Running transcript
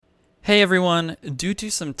Hey everyone, due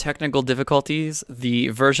to some technical difficulties, the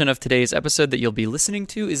version of today's episode that you'll be listening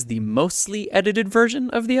to is the mostly edited version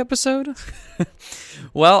of the episode.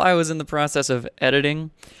 While I was in the process of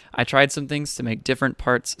editing, I tried some things to make different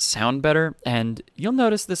parts sound better, and you'll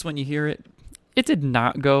notice this when you hear it. It did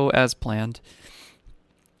not go as planned.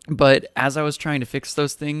 But as I was trying to fix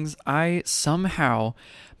those things, I somehow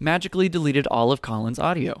magically deleted all of Colin's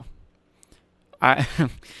audio.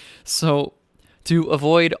 So, to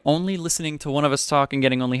avoid only listening to one of us talk and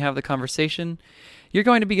getting only half the conversation, you're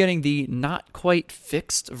going to be getting the not quite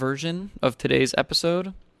fixed version of today's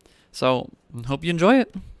episode. So, hope you enjoy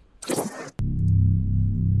it.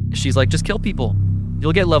 She's like, just kill people.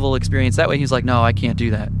 You'll get level experience that way. He's like, no, I can't do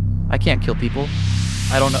that. I can't kill people.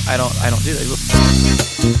 I don't do that.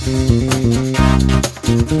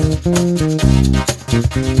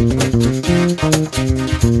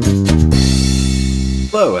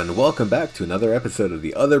 Hello, and welcome back to another episode of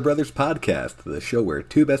the Other Brothers Podcast, the show where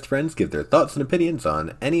two best friends give their thoughts and opinions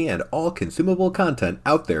on any and all consumable content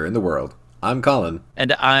out there in the world. I'm Colin.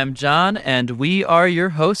 And I'm John, and we are your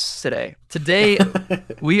hosts today. Today,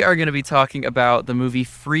 we are going to be talking about the movie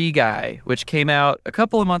Free Guy, which came out a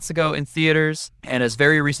couple of months ago in theaters and has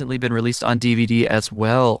very recently been released on DVD as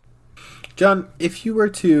well. John, if you were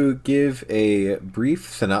to give a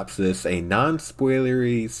brief synopsis, a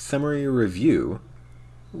non-spoilery summary review,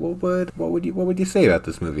 what would you say about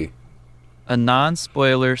this movie? A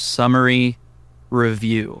non-spoiler summary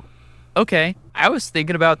review. Okay, I was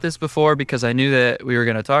thinking about this before because I knew that we were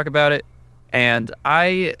going to talk about it, and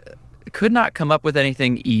I could not come up with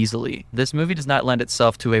anything easily. This movie does not lend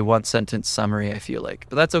itself to a one-sentence summary, I feel like,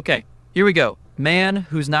 but that's okay. Here we go. Man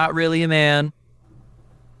who's not really a man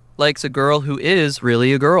likes a girl who is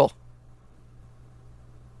really a girl.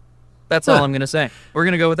 That's all I'm going to say. We're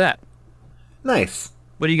going to go with that. Nice.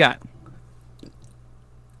 What do you got?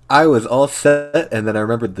 I was all set, and then I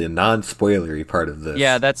remembered the non-spoilery part of this.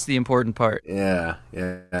 Yeah, that's the important part. Yeah.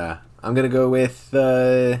 I'm going to go with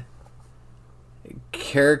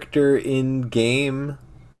character in-game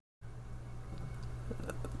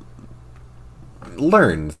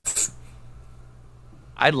learns.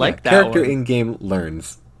 I like that character one. in-game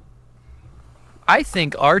learns. I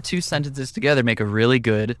think our two sentences together make a really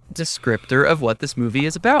good descriptor of what this movie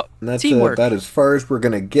is about. And that's Teamwork. about as far as we're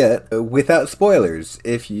going to get without spoilers.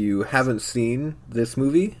 If you haven't seen this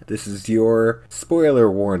movie, this is your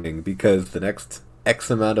spoiler warning, because the next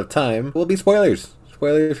X amount of time will be spoilers.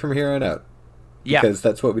 Spoilers from here on out. Yeah. Because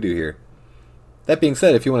that's what we do here. That being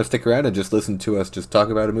said, if you want to stick around and just listen to us just talk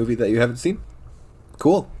about a movie that you haven't seen,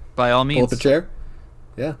 cool. By all means. Pull up a chair.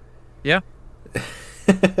 Yeah. Yeah.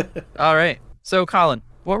 All right. So, Colin,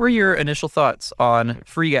 what were your initial thoughts on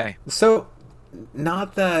Free Guy? So,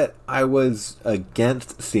 not that I was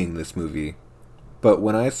against seeing this movie, but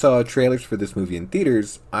when I saw trailers for this movie in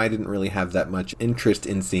theaters, I didn't really have that much interest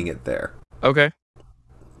in seeing it there. Okay.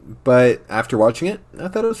 But after watching it, I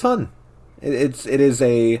thought it was fun. It is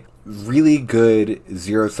a really good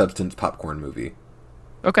zero-substance popcorn movie.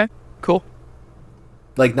 Okay, cool.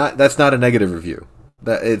 Like, that's not a negative review.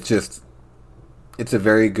 It's a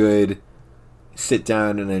very good sit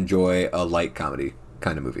down and enjoy a light comedy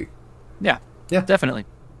kind of movie. Yeah, definitely.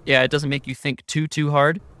 Yeah, it doesn't make you think too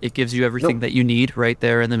hard. It gives you everything that you need right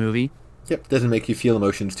there in the movie. Yep, doesn't make you feel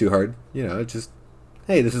emotions too hard. You know, it's just,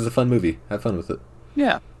 hey, this is a fun movie. Have fun with it.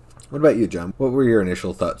 Yeah. What about you, John? What were your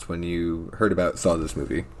initial thoughts when you saw this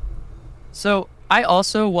movie? So, I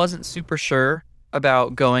also wasn't super sure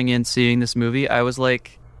about going in seeing this movie. I was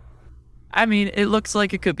like, I mean, it looks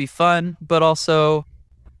like it could be fun, but also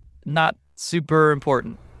not super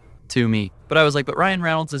important to me. But I was like, but Ryan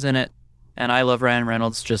Reynolds is in it, and I love Ryan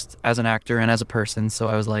Reynolds just as an actor and as a person, so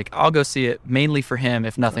I was like, I'll go see it mainly for him,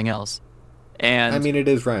 if nothing else. And I mean, it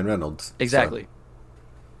is Ryan Reynolds. Exactly. So.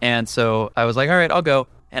 And so I was like, all right, I'll go.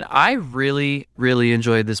 And I really, really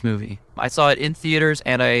enjoyed this movie. I saw it in theaters,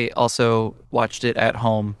 and I also watched it at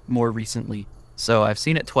home more recently. So I've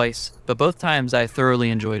seen it twice, but both times I thoroughly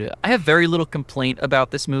enjoyed it. I have very little complaint about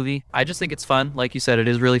this movie. I just think it's fun. Like you said, it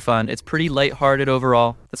is really fun. It's pretty lighthearted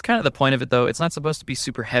overall. That's kind of the point of it, though. It's not supposed to be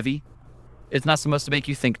super heavy. It's not supposed to make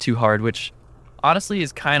you think too hard, which honestly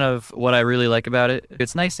is kind of what I really like about it.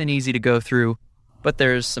 It's nice and easy to go through, but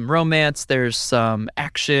there's some romance, there's some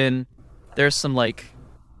action, there's some like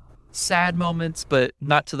sad moments, but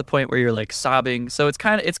not to the point where you're like sobbing. So it's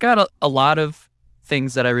got a lot of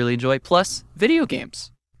things that I really enjoy, plus video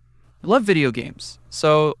games. I love video games,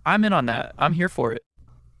 so I'm in on that. I'm here for it.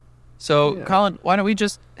 So, yeah. Colin, why don't we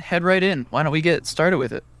just head right in? Why don't we get started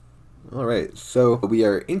with it? All right, so we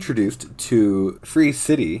are introduced to Free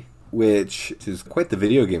City, which is quite the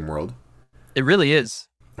video game world. It really is.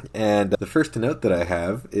 And the first note that I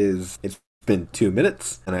have is it's been 2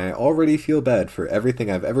 minutes, and I already feel bad for everything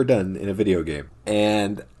I've ever done in a video game.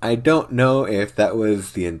 And I don't know if that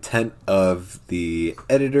was the intent of the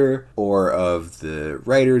editor or of the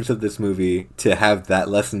writers of this movie to have that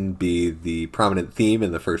lesson be the prominent theme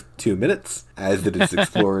in the first 2 minutes, as it is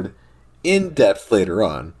explored in depth later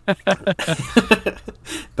on.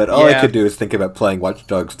 But all I could do is think about playing Watch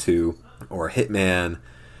Dogs 2 or Hitman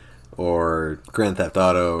or Grand Theft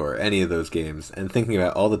Auto or any of those games and thinking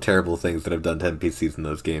about all the terrible things that I've done to NPCs in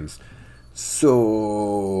those games.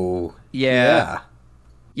 So yeah,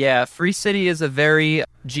 Free City is a very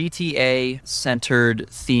GTA centered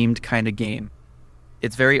themed kind of game.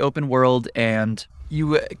 It's very open world, and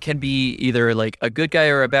you can be either like a good guy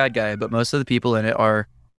or a bad guy, but most of the people in it are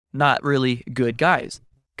not really good guys,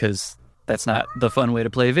 because that's not the fun way to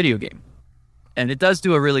play a video game. And it does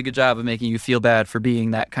do a really good job of making you feel bad for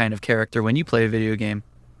being that kind of character when you play a video game.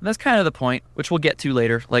 And that's kind of the point, which we'll get to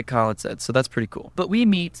later, like Colin said, so that's pretty cool. But we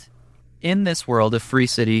meet, in this world of Free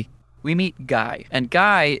City, we meet Guy. And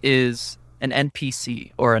Guy is an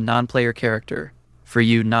NPC, or a non-player character, for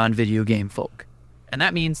you non-video game folk. And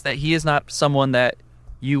that means that he is not someone that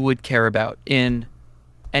you would care about in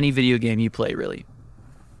any video game you play, really.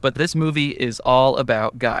 But this movie is all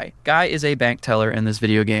about Guy. Guy is a bank teller in this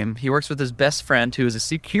video game. He works with his best friend, who is a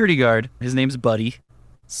security guard. His name's Buddy.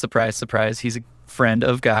 Surprise, surprise. He's a friend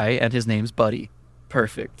of Guy, and his name's Buddy.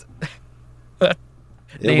 Perfect.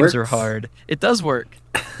 Names are hard. It does work.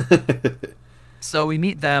 So we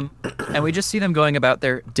meet them, and we just see them going about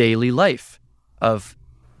their daily life of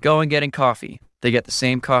going getting coffee. They get the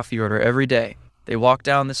same coffee order every day. They walk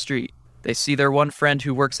down the street. They see their one friend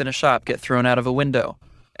who works in a shop get thrown out of a window.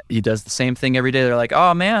 He does the same thing every day. They're like,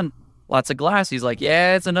 oh man, lots of glass. He's like,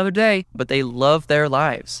 yeah, it's another day. But they love their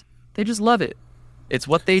lives. They just love it. It's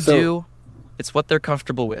what they do. It's what they're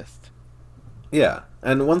comfortable with. Yeah.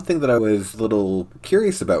 And one thing that I was a little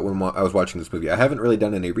curious about when I was watching this movie, I haven't really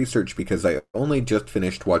done any research because I only just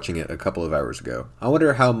finished watching it a couple of hours ago. I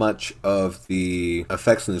wonder how much of the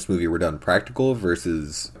effects in this movie were done practical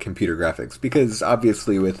versus computer graphics. Because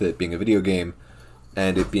obviously with it being a video game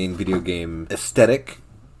and it being video game aesthetic,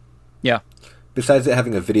 yeah. Besides it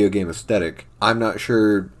having a video game aesthetic, I'm not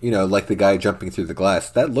sure, like the guy jumping through the glass,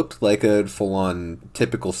 that looked like a full-on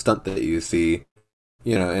typical stunt that you see,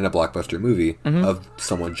 in a blockbuster movie of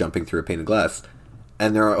someone jumping through a pane of glass.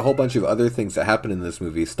 And there are a whole bunch of other things that happen in this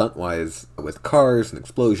movie, stunt-wise, with cars and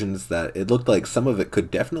explosions, that it looked like some of it could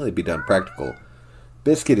definitely be done practical.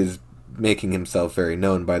 Biscuit is making himself very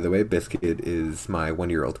known, by the way. Biscuit is my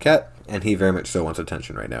 1-year-old cat, and he very much so wants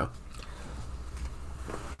attention right now.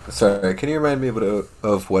 Sorry, can you remind me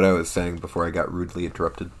of what I was saying before I got rudely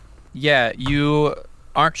interrupted? Yeah, you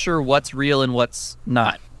aren't sure what's real and what's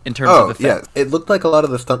not in terms of effect. Yeah, it looked like a lot of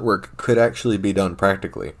the stunt work could actually be done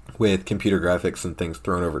practically with computer graphics and things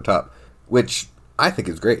thrown over top, which I think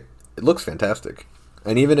is great. It looks fantastic.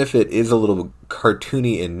 And even if it is a little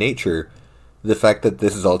cartoony in nature, the fact that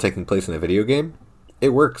this is all taking place in a video game, it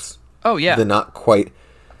works. Oh, yeah. The not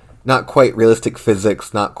quite realistic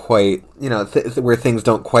physics, not quite, where things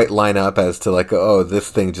don't quite line up as to like, oh,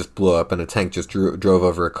 this thing just blew up and a tank just drove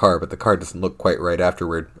over a car, but the car doesn't look quite right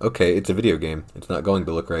afterward. Okay, it's a video game. It's not going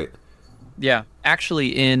to look right. Yeah. Actually,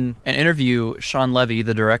 in an interview, Sean Levy,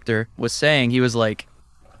 the director, was saying, he was like,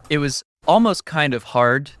 it was almost kind of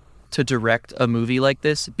hard to direct a movie like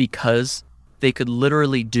this because they could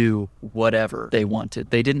literally do whatever they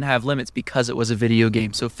wanted. They didn't have limits because it was a video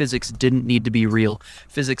game, so physics didn't need to be real.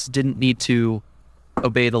 Physics didn't need to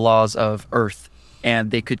obey the laws of Earth,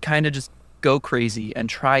 and they could kind of just go crazy and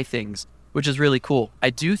try things, which is really cool.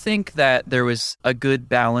 I do think that there was a good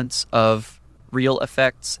balance of real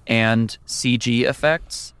effects and CG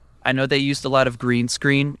effects. I know they used a lot of green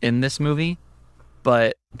screen in this movie,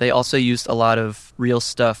 but they also used a lot of real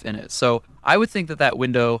stuff in it. So I would think that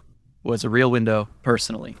window was a real window,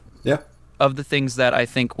 personally. Yeah. Of the things that I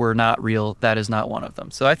think were not real, that is not one of them.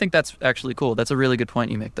 So I think that's actually cool. That's a really good point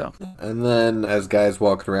you make, though. And then, as Guy's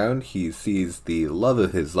walking around, he sees the love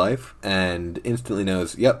of his life and instantly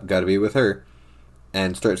knows, yep, gotta be with her.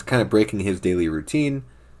 And starts kind of breaking his daily routine,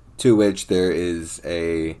 to which there is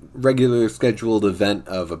a regular scheduled event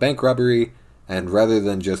of a bank robbery, and rather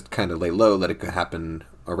than just kind of lay low, let it happen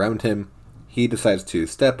around him, he decides to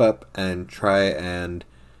step up and try and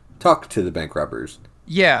talk to the bank robbers.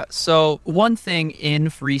 Yeah, so one thing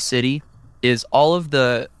in Free City is all of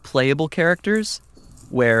the playable characters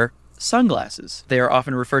wear sunglasses. They are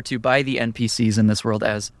often referred to by the NPCs in this world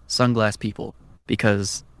as sunglass people,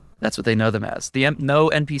 because that's what they know them as. No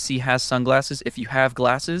NPC has sunglasses. If you have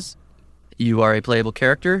glasses, you are a playable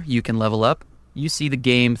character. You can level up. you see the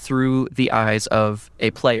game through the eyes of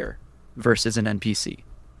a player versus an NPC.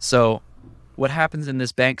 So what happens in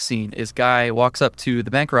this bank scene is Guy walks up to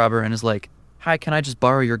the bank robber and is like, "Hi, can I just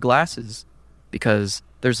borrow your glasses? Because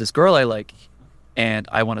there's this girl I like and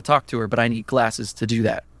I want to talk to her, but I need glasses to do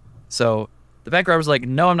that." So the bank robber's like,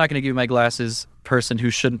 "No, I'm not going to give you my glasses, person who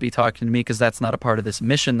shouldn't be talking to me, because that's not a part of this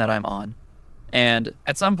mission that I'm on." And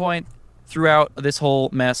at some point throughout this whole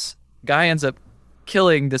mess, Guy ends up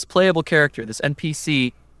killing this playable character. This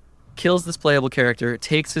NPC kills this playable character,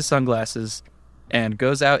 takes his sunglasses, and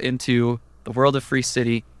goes out into the world of Free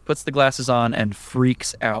City, puts the glasses on, and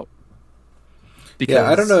freaks out. Because... Yeah,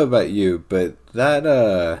 I don't know about you, but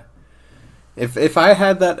that, if I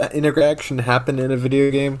had that interaction happen in a video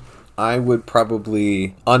game, I would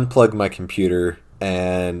probably unplug my computer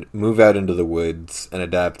and move out into the woods and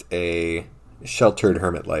adapt a sheltered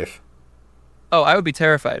hermit life. Oh, I would be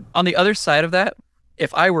terrified. On the other side of that,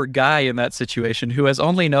 if I were Guy in that situation who has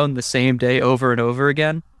only known the same day over and over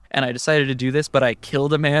again, and I decided to do this, but I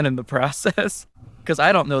killed a man in the process, because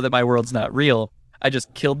I don't know that my world's not real. I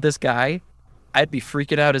just killed this guy. I'd be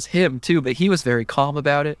freaking out as him, too, but he was very calm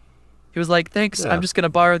about it. He was like, "Thanks, yeah. I'm just going to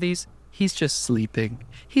borrow these. He's just sleeping.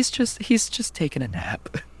 He's just taking a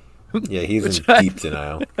nap." Yeah, he's in deep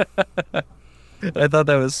denial. I thought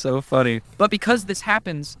that was so funny. But because this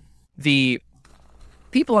happens, the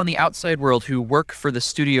people on the outside world who work for the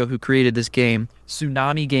studio who created this game,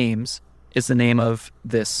 Tsunami Games is the name of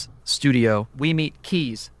this studio. We meet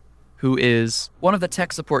Keys, who is one of the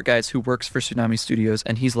tech support guys who works for Tsunami Studios,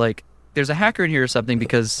 and he's like, "There's a hacker in here or something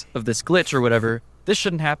because of this glitch or whatever. This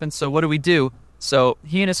shouldn't happen, so what do we do?" So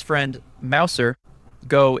he and his friend Mouser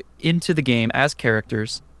go into the game as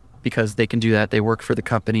characters because they can do that. They work for the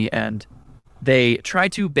company, and they try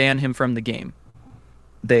to ban him from the game.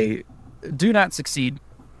 They do not succeed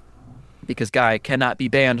because Guy cannot be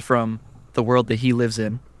banned from the world that he lives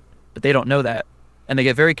in, but they don't know that, and they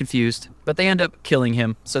get very confused, but they end up killing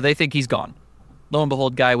him, so they think he's gone. Lo and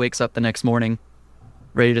behold, Guy wakes up the next morning,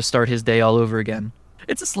 ready to start his day all over again.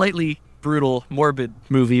 It's a slightly brutal, morbid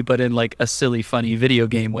movie, but in like a silly, funny video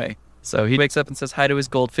game way. So he wakes up and says hi to his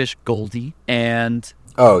goldfish, Goldie, and...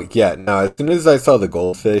 Oh, yeah, no, as soon as I saw the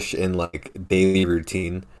goldfish in, like, daily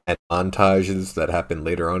routine and montages that happened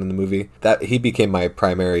later on in the movie, that he became my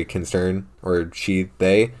primary concern, or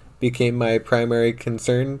they became my primary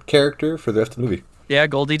concern character for the rest of the movie. Yeah,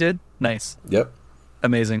 Goldie did? Nice. Yep.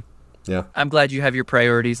 Amazing. Yeah. I'm glad you have your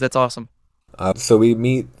priorities. That's awesome. So we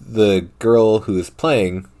meet the girl who is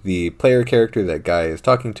playing the player character that Guy is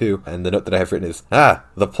talking to, and the note that I have written is,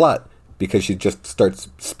 the plot, because she just starts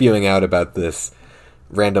spewing out about this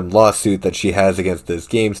random lawsuit that she has against this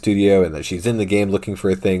game studio, and that she's in the game looking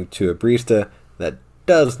for a thing, to a barista that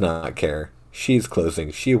does not care. She's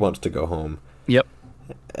closing. She wants to go home. Yep.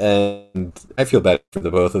 And I feel bad for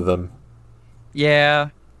the both of them. Yeah,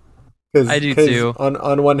 I do too.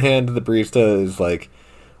 On one hand, the barista is like,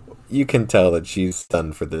 you can tell that she's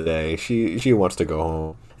done for the day. She wants to go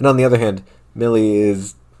home. And on the other hand, Millie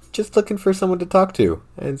is just looking for someone to talk to,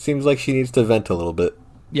 and it seems like she needs to vent a little bit.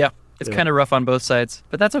 Yeah, it's kind of rough on both sides,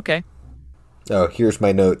 but that's okay. Oh, here's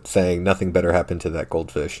my note saying nothing better happened to that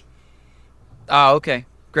goldfish. Ah, okay.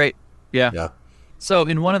 Great. Yeah. Yeah. So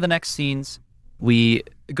in one of the next scenes, we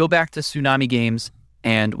go back to Tsunami Games,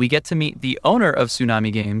 and we get to meet the owner of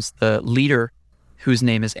Tsunami Games, the leader, whose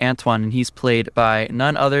name is Antoine, and he's played by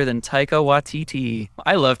none other than Taika Waititi.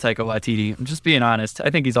 I love Taika Waititi. I'm just being honest. I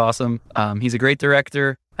think he's awesome. He's a great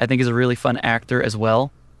director. I think he's a really fun actor as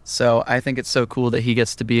well. So I think it's so cool that he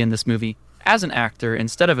gets to be in this movie as an actor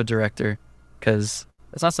instead of a director, because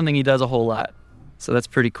that's not something he does a whole lot. So that's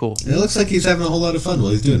pretty cool. And it looks like he's having a whole lot of fun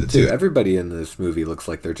while he's doing it, too. Everybody in this movie looks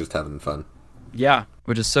like they're just having fun. Yeah,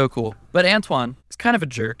 which is so cool. But Antoine is kind of a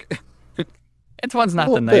jerk. Antoine's not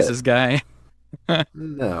the nicest guy.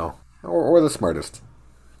 No. Or the smartest.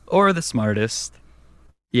 Or the smartest.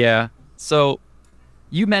 Yeah. So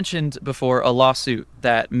you mentioned before a lawsuit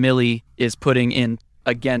that Millie is putting in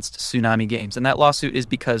against Tsunami Games. And that lawsuit is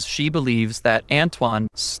because she believes that Antoine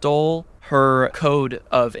stole her code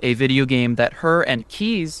of a video game that her and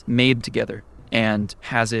Keys made together and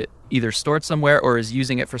has it either stored somewhere or is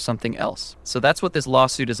using it for something else. So that's what this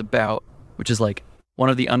lawsuit is about, which is like one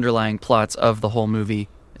of the underlying plots of the whole movie,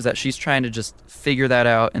 is that she's trying to just figure that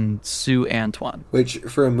out and sue Antoine. Which,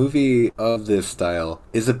 for a movie of this style,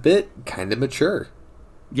 is a bit kind of mature.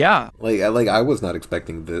 Yeah. Like I was not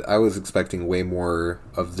expecting that. I was expecting way more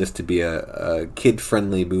of this to be a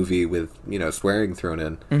kid-friendly movie with, swearing thrown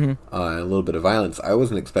in, and a little bit of violence. I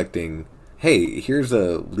wasn't expecting, hey, here's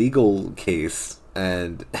a legal case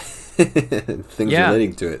and things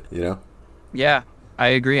relating to it, Yeah. I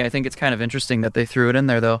agree. I think it's kind of interesting that they threw it in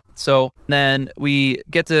there, though. So then we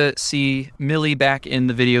get to see Millie back in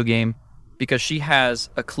the video game because she has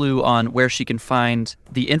a clue on where she can find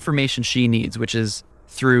the information she needs, which is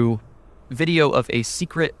through video of a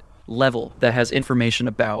secret level that has information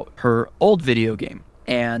about her old video game.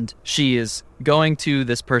 And she is going to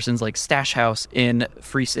this person's like stash house in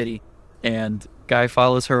Free City, and Guy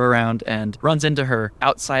follows her around and runs into her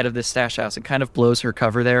outside of this stash house and kind of blows her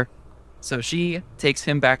cover there. So she takes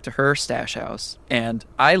him back to her stash house, and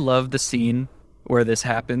I love the scene where this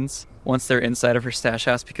happens once they're inside of her stash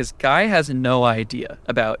house, because Guy has no idea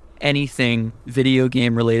about anything video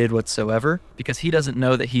game related whatsoever, because he doesn't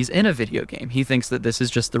know that he's in a video game. He thinks that this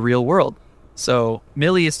is just the real world. So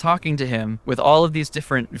Millie is talking to him with all of these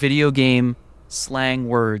different video game slang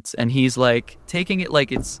words, and he's like taking it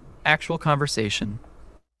like it's actual conversation,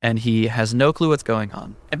 and he has no clue what's going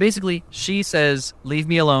on. And basically she says, leave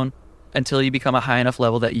me alone until you become a high enough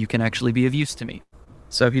level that you can actually be of use to me.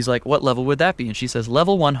 So he's like, what level would that be? And she says,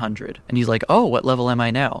 level 100. And he's like, oh, what level am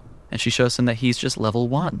I now? And she shows him that he's just level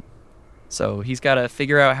 1. So he's got to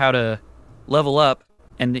figure out how to level up,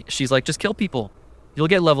 and she's like, just kill people. You'll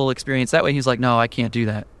get level experience that way. He's like, no, I can't do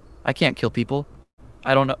that. I can't kill people.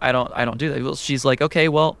 I don't know. I don't do that. Well, she's like, okay,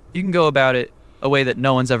 well, you can go about it a way that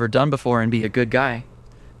no one's ever done before and be a good guy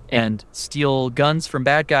and steal guns from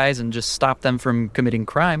bad guys and just stop them from committing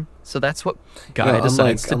crime. So that's what Guy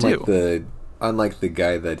decides to do. Unlike the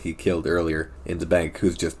guy that he killed earlier in the bank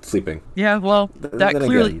who's just sleeping. Yeah, well,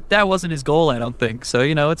 that wasn't his goal, I don't think. So,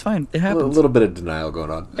 it's fine. It happens. A little bit of denial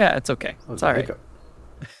going on. Yeah, it's okay. It's all right.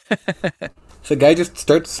 So Guy just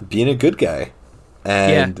starts being a good guy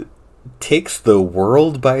and takes the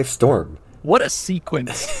world by storm. What a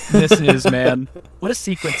sequence this is, man. What a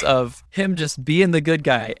sequence of him just being the good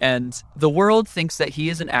guy. And the world thinks that he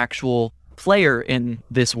is an actual player in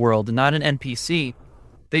this world, not an NPC.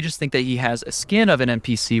 They just think that he has a skin of an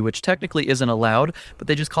NPC, which technically isn't allowed, but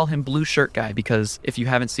they just call him Blue Shirt Guy because if you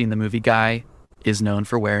haven't seen the movie, Guy is known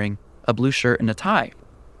for wearing a blue shirt and a tie.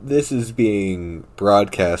 This is being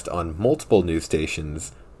broadcast on multiple news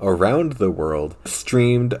stations around the world,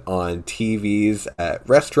 streamed on TVs at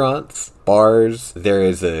restaurants, bars. There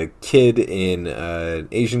is a kid in an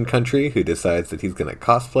Asian country who decides that he's going to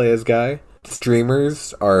cosplay as Guy.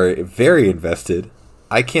 Streamers are very invested.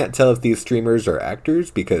 I can't tell if these streamers are actors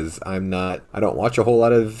because I don't watch a whole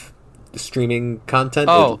lot of streaming content.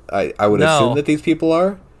 I would assume that these people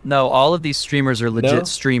are. No, all of these streamers are legit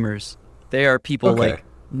streamers. They are people like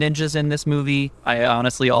ninjas in this movie. I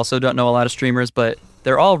honestly also don't know a lot of streamers, but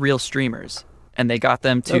they're all real streamers. And they got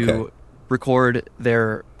them to record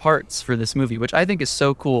their parts for this movie, which I think is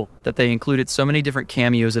so cool that they included so many different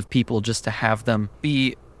cameos of people just to have them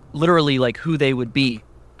be literally like who they would be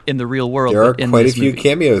in the real world. There are quite a few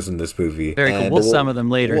cameos in this movie. Very cool. We'll some of them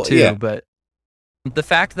later too. Yeah. But the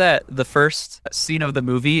fact that the first scene of the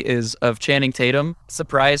movie is of Channing Tatum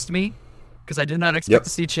surprised me because I did not expect to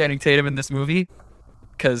see Channing Tatum in this movie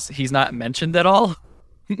because he's not mentioned at all.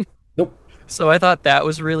 Nope. So I thought that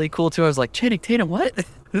was really cool too. I was like, Channing Tatum, what?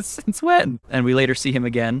 Since when? And we later see him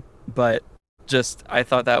again, but I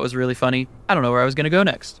thought that was really funny. I don't know where I was going to go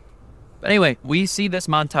next. But anyway, we see this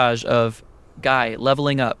montage of Guy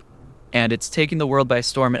leveling up, and it's taking the world by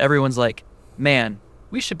storm, and everyone's like, man,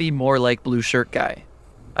 we should be more like Blue Shirt Guy.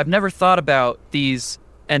 I've never thought about these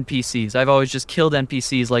NPCs. I've always just killed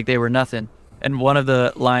NPCs like they were nothing. And one of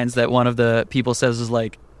the lines that one of the people says is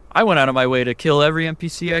like, I went out of my way to kill every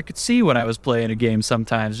NPC I could see when I was playing a game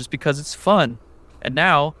sometimes just because it's fun. And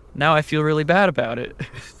now I feel really bad about it.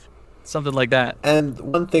 Something like that. And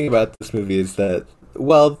one thing about this movie is that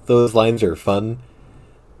while those lines are fun,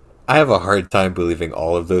 I have a hard time believing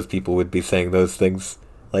all of those people would be saying those things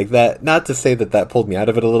like that. Not to say that pulled me out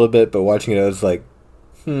of it a little bit, but watching it, I was like,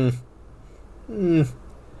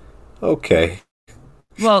 okay.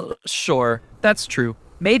 Well, sure, that's true.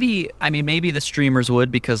 Maybe the streamers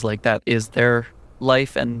would because like that is their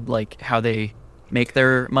life and like how they make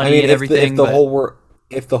their money and everything.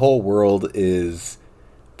 If the whole world is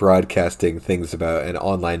broadcasting things about an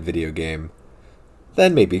online video game,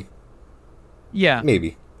 then maybe. Yeah.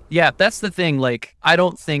 Maybe. Yeah, that's the thing. Like, I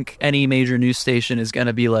don't think any major news station is going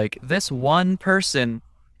to be like, this one person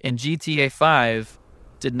in GTA 5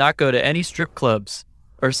 did not go to any strip clubs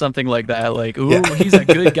or something like that. Like, ooh, he's a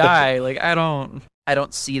good guy. Like, I don't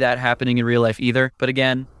see that happening in real life either. But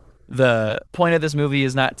again, the point of this movie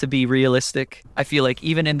is not to be realistic. I feel like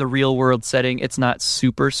even in the real world setting, it's not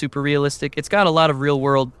super, super realistic. It's got a lot of real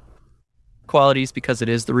world qualities because it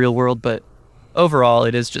is the real world, but overall,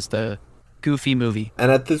 it is just a goofy movie.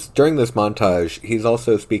 And during this montage, he's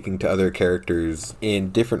also speaking to other characters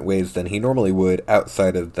in different ways than he normally would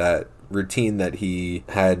outside of that routine that he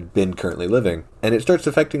had been currently living. And it starts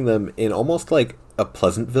affecting them in almost like a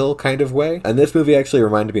Pleasantville kind of way. And this movie actually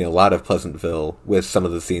reminded me a lot of Pleasantville with some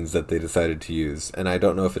of the scenes that they decided to use. And I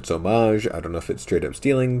don't know if it's homage, I don't know if it's straight up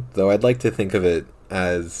stealing, though I'd like to think of it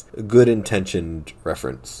as a good intentioned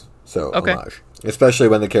reference. So, okay. Homage. Especially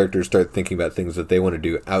when the characters start thinking about things that they want to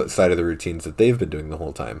do outside of the routines that they've been doing the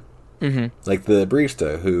whole time. Mm-hmm. Like the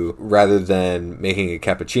barista who, rather than making a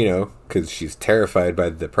cappuccino, because she's terrified by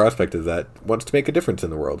the prospect of that, wants to make a difference in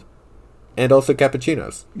the world. And also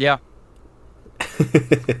cappuccinos. Yeah.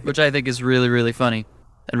 Which I think is really, really funny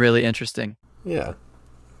and really interesting. Yeah.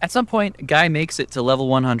 At some point, Guy makes it to level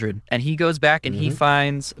 100, and he goes back and he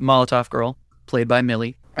finds Molotov Girl, played by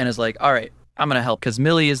Millie, and is like, all right, I'm going to help, because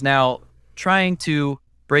Millie is now trying to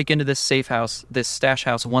break into this safe house, this stash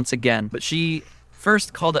house once again. But she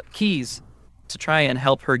first called up Keys to try and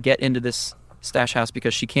help her get into this stash house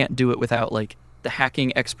because she can't do it without like the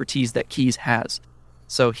hacking expertise that Keys has.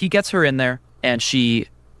 So he gets her in there and she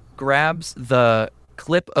grabs the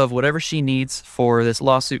clip of whatever she needs for this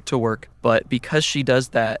lawsuit to work. But because she does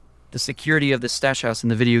that, the security of the stash house in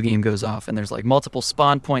the video game goes off and there's like multiple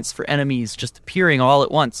spawn points for enemies just appearing all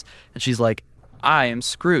at once. And she's like, I am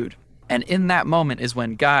screwed. And in that moment is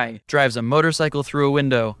when Guy drives a motorcycle through a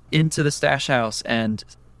window into the stash house and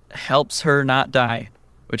helps her not die,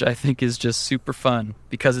 which I think is just super fun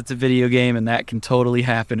because it's a video game and that can totally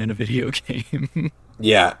happen in a video game.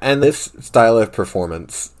 Yeah, and this style of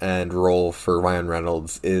performance and role for Ryan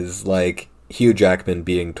Reynolds is like Hugh Jackman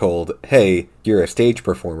being told, hey, you're a stage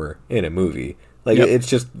performer in a movie. Like, It's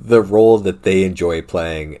just the role that they enjoy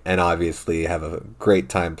playing and obviously have a great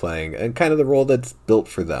time playing and kind of the role that's built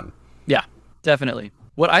for them. Yeah, definitely.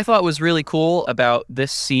 What I thought was really cool about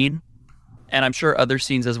this scene, and I'm sure other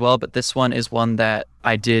scenes as well, but this one is one that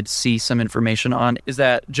I did see some information on, is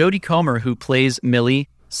that Jodie Comer, who plays Millie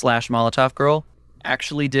 / Molotov Girl,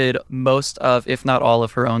 actually did most of, if not all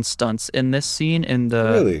of her own stunts in this scene in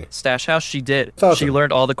the stash house. She did. Awesome. She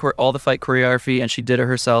learned all the fight choreography and she did it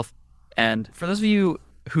herself. And for those of you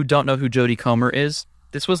who don't know who Jodie Comer is,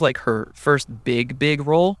 this was like her first big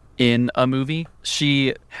role in a movie.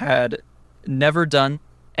 She had never done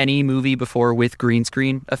any movie before with green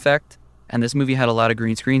screen effect, and this movie had a lot of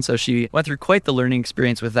green screen, so she went through quite the learning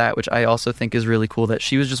experience with that, which I also think is really cool, that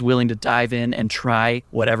she was just willing to dive in and try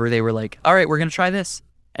whatever they were like, all right, we're going to try this.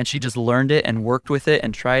 And she just learned it and worked with it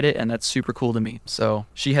and tried it, and that's super cool to me. So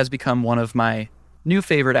she has become one of my new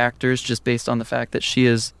favorite actors just based on the fact that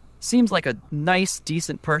she seems like a nice,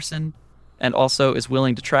 decent person and also is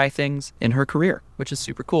willing to try things in her career, which is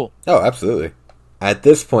super cool. Oh, absolutely. At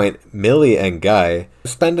this point, Millie and Guy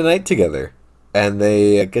spend a night together, and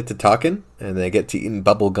they get to talking, and they get to eating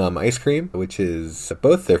bubblegum ice cream, which is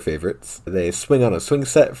both their favorites. They swing on a swing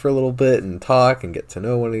set for a little bit and talk and get to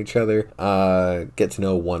know one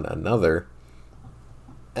another.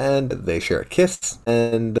 And they share a kiss,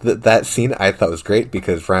 and that scene I thought was great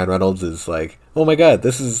because Ryan Reynolds is like, oh my god,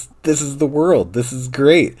 this is the world, this is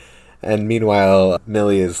great. And meanwhile,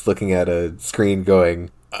 Millie is looking at a screen going,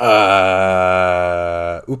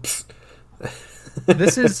 oops.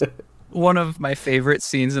 This is one of my favorite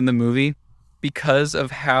scenes in the movie because of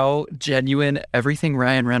how genuine everything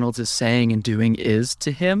Ryan Reynolds is saying and doing is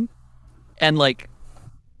to him. And like,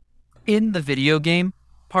 in the video game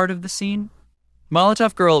part of the scene,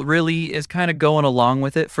 Molotov Girl really is kind of going along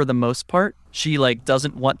with it for the most part. She like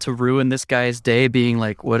doesn't want to ruin this guy's day being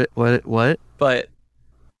like, what? But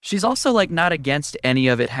she's also like not against any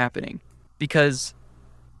of it happening because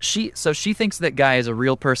she thinks that Guy is a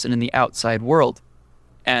real person in the outside world.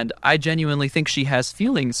 And I genuinely think she has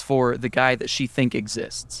feelings for the guy that she think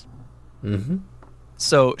exists. Mm-hmm.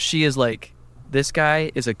 So she is like, this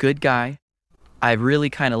guy is a good guy. I really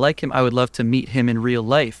kind of like him. I would love to meet him in real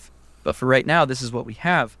life. But for right now, this is what we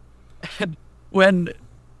have. And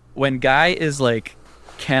when Guy is like,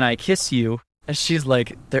 can I kiss you? And she's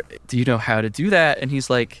like, do you know how to do that? And he's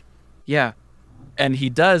like, yeah. And he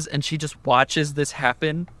does. And she just watches this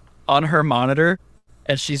happen on her monitor.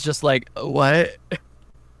 And she's just like, what?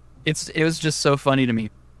 It was just so funny to me.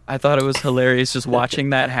 I thought it was hilarious just watching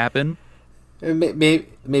that happen. Maybe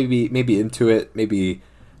into it. Maybe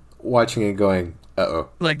watching it going, uh-oh.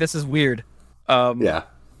 Like, this is weird. Yeah.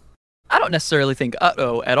 I don't necessarily think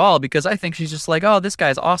uh-oh at all because I think she's just like, oh, this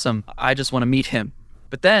guy's awesome. I just want to meet him.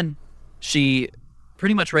 But then she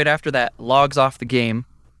pretty much right after that logs off the game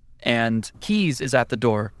and Keys is at the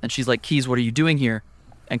door. And she's like, Keys, what are you doing here?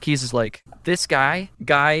 And Keys is like, this guy,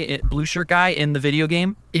 blue shirt guy in the video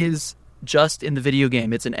game is just in the video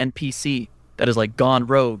game. It's an NPC that is like gone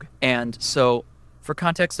rogue. And so for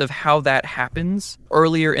context of how that happens,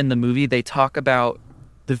 earlier in the movie, they talk about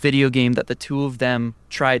the video game that the two of them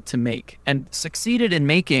tried to make and succeeded in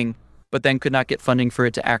making, but then could not get funding for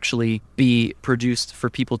it to actually be produced for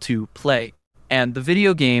people to play. And the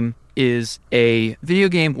video game is a video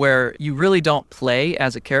game where you really don't play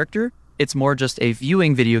as a character. It's more just a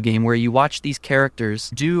viewing video game where you watch these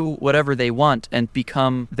characters do whatever they want and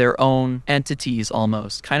become their own entities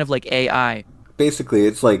almost, kind of like AI. Basically,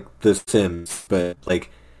 it's like The Sims, but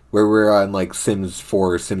like where we're on like Sims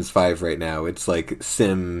 4 or Sims 5 right now, it's like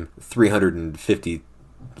Sim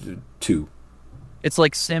 352. It's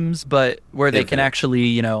like Sims, but where they can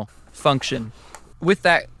actually, function. With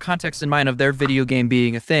that context in mind of their video game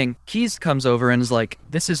being a thing, Keys comes over and is like,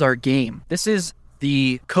 this is our game. This is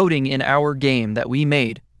the coding in our game that we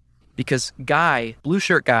made. Because Guy, blue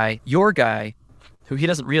shirt guy, your guy, who he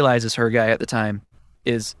doesn't realize is her guy at the time,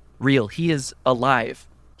 is real. He is alive.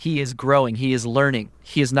 He is growing. He is learning.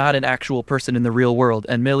 He is not an actual person in the real world.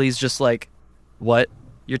 And Millie's just like, what?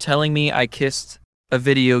 You're telling me I kissed a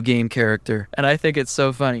video game character? And I think it's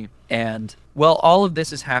so funny. And while all of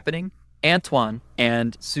this is happening, Antoine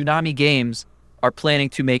and Tsunami Games are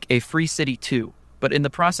planning to make a Free City 2. But in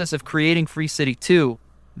the process of creating Free City 2,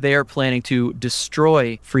 they are planning to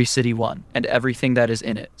destroy Free City 1 and everything that is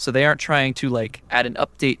in it. So they aren't trying to like add an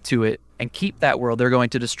update to it and keep that world. They're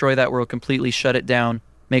going to destroy that world completely, shut it down,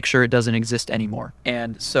 make sure it doesn't exist anymore.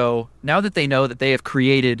 And so now that they know that they have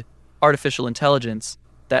created artificial intelligence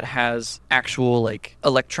that has actual like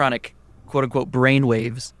electronic quote unquote brain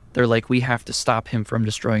waves, they're like, we have to stop him from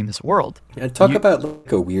destroying this world. And talk about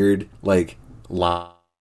like a weird like line.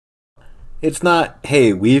 It's not,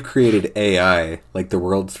 hey, we've created AI, like the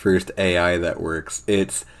world's first AI that works.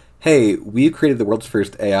 It's, hey, we've created the world's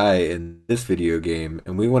first AI in this video game,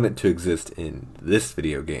 and we want it to exist in this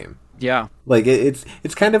video game. Yeah. Like, it's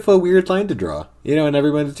kind of a weird line to draw, and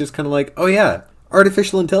everyone's just kind of like, oh yeah,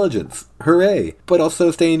 artificial intelligence, hooray, but also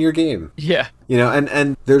stay in your game. Yeah.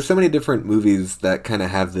 And there's so many different movies that kind of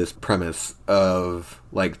have this premise of,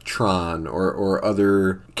 like, Tron or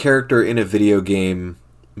other character in a video game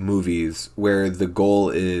movies where the goal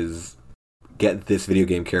is get this video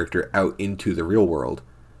game character out into the real world.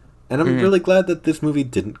 And I'm really glad that this movie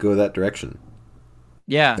didn't go that direction.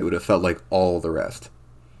 Yeah. It would have felt like all the rest.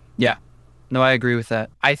 Yeah. No, I agree with that.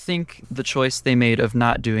 I think the choice they made of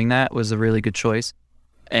not doing that was a really good choice.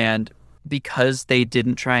 And because they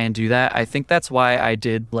didn't try and do that, I think that's why I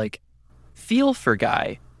did, like, feel for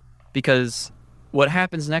Guy. Because what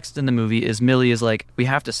happens next in the movie is Millie is like, we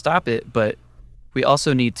have to stop it, but we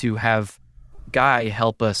also need to have Guy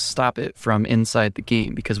help us stop it from inside the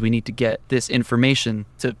game because we need to get this information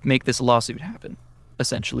to make this lawsuit happen,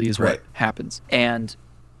 essentially, is what happens. And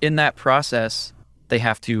in that process, they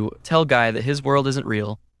have to tell Guy that his world isn't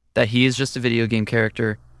real, that he is just a video game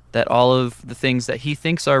character, that all of the things that he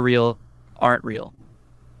thinks are real aren't real.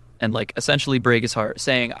 And, like, essentially break his heart,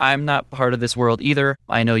 saying, I'm not part of this world either.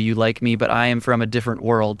 I know you like me, but I am from a different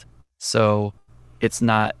world, so it's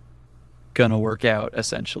not gonna work out,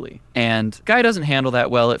 essentially. And Guy doesn't handle that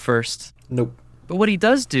well at first. Nope. But what he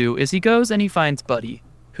does do is he goes and he finds Buddy,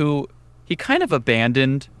 who he kind of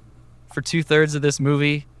abandoned for 2/3 of this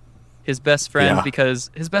movie, his best friend, because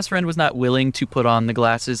his best friend was not willing to put on the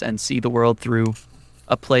glasses and see the world through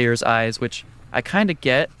a player's eyes, which I kind of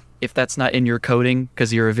get if that's not in your coding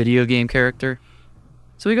because you're a video game character.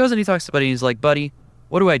 So he goes and he talks to Buddy and he's like, Buddy,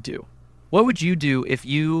 what do I do? What would you do if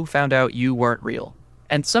you found out you weren't real?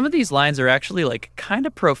 And some of these lines are actually, like, kind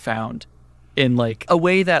of profound in, like, a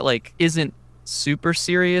way that, like, isn't super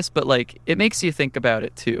serious, but, like, it makes you think about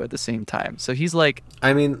it, too, at the same time. So he's like...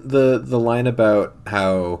 I mean, the line about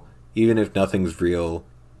how even if nothing's real,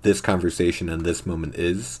 this conversation and this moment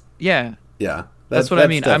is... Yeah. Yeah. That's what I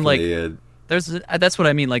mean. I'm like... That's what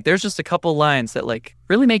I mean. Like, there's just a couple lines that, like,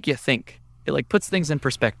 really make you think. It, like, puts things in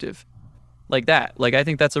perspective. Like that. Like, I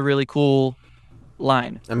think that's a really cool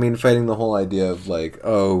line. I mean, fighting the whole idea of like,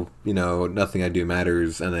 oh, nothing I do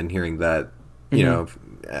matters, and then hearing that,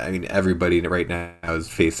 I mean, everybody right now is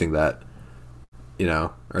facing that,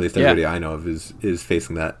 or at least everybody I know of is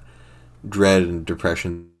facing that dread and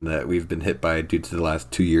depression that we've been hit by due to the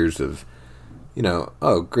last 2 years of,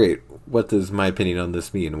 oh, great, what does my opinion on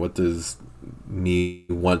this mean? What does me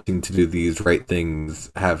wanting to do these right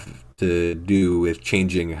things have to do with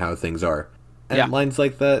changing how things are? And lines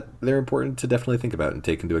like that, they're important to definitely think about and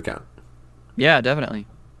take into account. Yeah, definitely.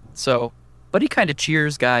 So, but he kind of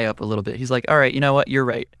cheers Guy up a little bit. He's like, all right, you know what? You're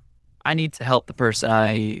right. I need to help the person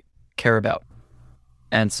I care about.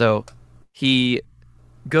 And so he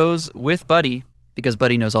goes with Buddy because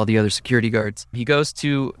Buddy knows all the other security guards. He goes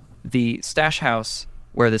to the stash house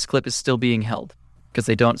where this clip is still being held because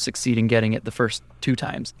they don't succeed in getting it the first 2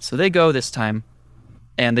 times. So they go this time,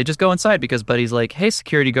 and they just go inside because Buddy's like, hey,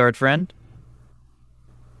 security guard friend,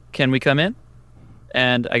 can we come in?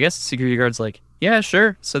 And I guess the security guard's like, yeah,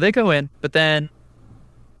 sure. So they go in, but then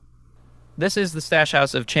this is the stash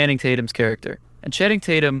house of Channing Tatum's character. And Channing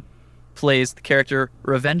Tatum plays the character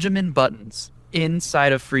Revenjamin Buttons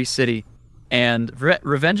inside of Free City. And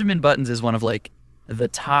Revenjamin Buttons is one of like the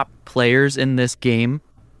top players in this game.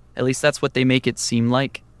 At least that's what they make it seem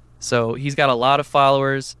like. So he's got a lot of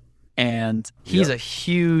followers, and he's a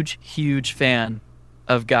huge, huge fan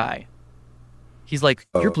of Guy. He's like,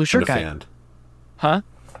 you're Blue Shirt Guy. Fan. Huh?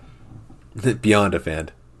 Beyond a fan.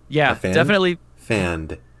 Yeah, a fan? Definitely.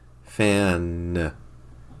 Fan.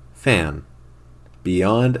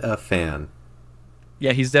 Beyond a fan.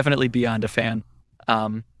 Yeah, he's definitely beyond a fan.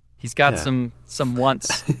 He's got some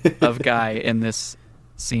wants of Guy in this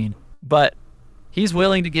scene. But he's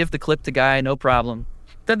willing to give the clip to Guy, no problem.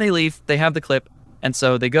 Then they leave, they have the clip, and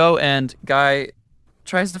so they go, and Guy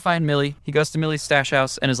tries to find Millie. He goes to Millie's stash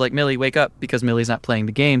house and is like, Millie, wake up, because Millie's not playing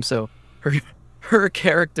the game, so her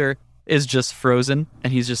character is just frozen,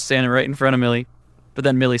 and he's just standing right in front of Millie. But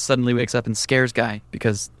then Millie suddenly wakes up and scares Guy,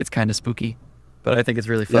 because it's kind of spooky. But I think it's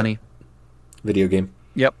really funny. Video game.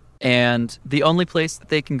 Yep. And the only place that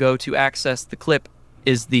they can go to access the clip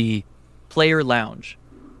is the player lounge,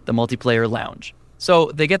 the multiplayer lounge.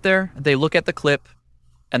 So they get there, they look at the clip,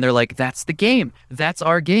 and they're like, that's the game. That's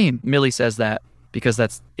our game. Millie says that because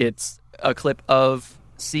it's a clip of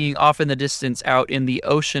seeing off in the distance out in the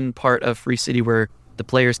ocean part of Free City where the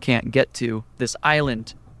players can't get to, this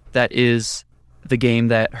island that is the game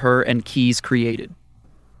that her and Keys created.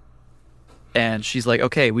 And she's like,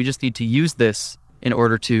 okay, we just need to use this in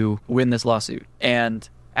order to win this lawsuit. And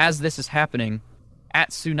as this is happening,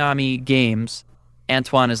 at Tsunami Games,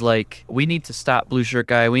 Antoine is like, we need to stop Blue Shirt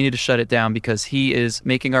Guy. We need to shut it down because he is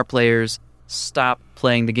making our players stop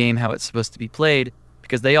playing the game how it's supposed to be played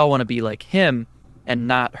because they all want to be like him and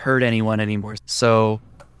not hurt anyone anymore. So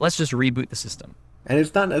let's just reboot the system. And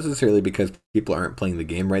it's not necessarily because people aren't playing the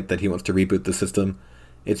game right that he wants to reboot the system.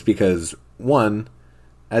 It's because, one,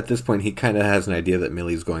 at this point he kind of has an idea that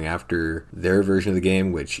Millie's going after their version of the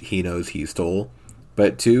game, which he knows he stole.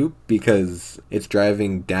 But two, because it's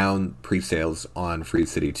driving down pre-sales on Free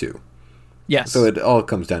City 2. Yes. So it all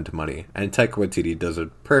comes down to money. And Taika Waititi does a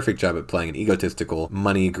perfect job at playing an egotistical,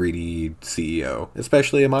 money-greedy CEO.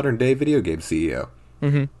 Especially a modern-day video game CEO.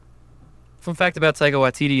 Mm-hmm. Fun fact about Taika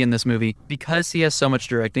Waititi in this movie, because he has so much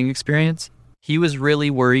directing experience, he was really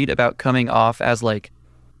worried about coming off as, like,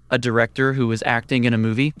 a director who was acting in a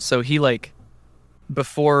movie. So he, like,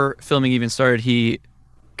 before filming even started, he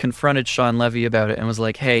confronted Sean Levy about it and was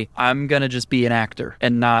like, hey, I'm gonna just be an actor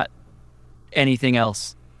and not anything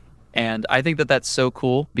else. And I think that that's so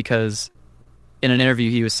cool because in an interview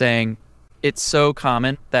he was saying it's so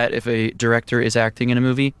common that if a director is acting in a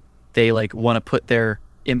movie, they like want to put their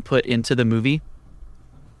input into the movie.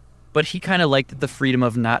 But he kind of liked the freedom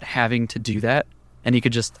of not having to do that, and he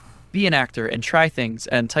could just be an actor and try things.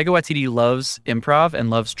 And Taika Waititi loves improv and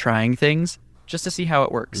loves trying things just to see how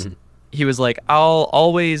it works. Mm-hmm. He was like, I'll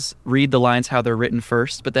always read the lines how they're written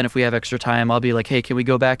first, but then if we have extra time, I'll be like, hey, can we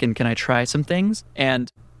go back and can I try some things?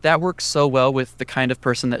 And that works so well with the kind of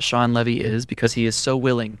person that Sean Levy is, because he is so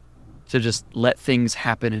willing to just let things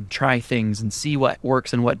happen and try things and see what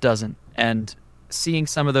works and what doesn't. And seeing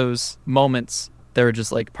some of those moments, they were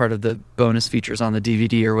just like part of the bonus features on the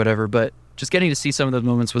DVD or whatever, but just getting to see some of those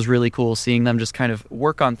moments was really cool, seeing them just kind of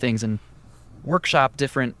work on things and workshop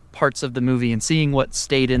different parts of the movie and seeing what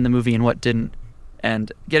stayed in the movie and what didn't.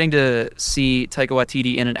 And getting to see Taika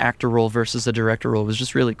Waititi in an actor role versus a director role was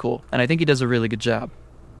just really cool. And I think he does a really good job.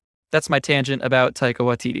 That's my tangent about Taika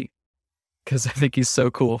Waititi, because I think he's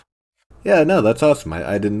so cool. Yeah, no, that's awesome.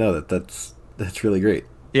 I didn't know that. That's really great.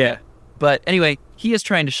 Yeah. But anyway, he is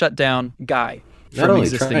trying to shut down Guy. Not only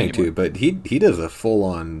trying to, but he does a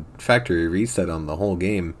full-on factory reset on the whole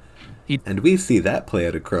game. And we see that play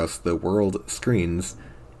out across the world screens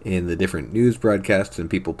in the different news broadcasts and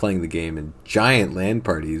people playing the game in giant LAN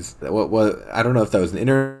parties. I don't know if that was an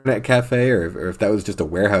internet cafe or if that was just a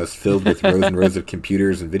warehouse filled with rows and rows of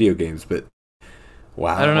computers and video games, but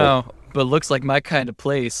wow. I don't know, but it looks like my kind of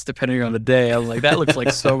place, depending on the day. I'm like, that looks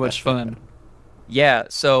like so much fun. Yeah,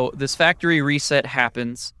 so this factory reset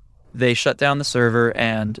happens. They shut down the server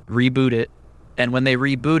and reboot it. And when they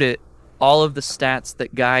reboot it, all of the stats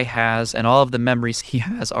that Guy has and all of the memories he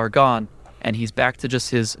has are gone. And he's back to just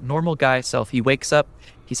his normal Guy self. He wakes up,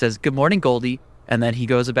 he says, good morning, Goldie. And then he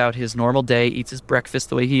goes about his normal day, eats his breakfast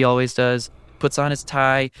the way he always does, puts on his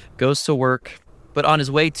tie, goes to work. But on his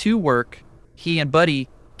way to work, he and Buddy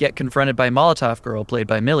get confronted by Molotov Girl, played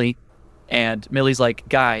by Millie. And Millie's like,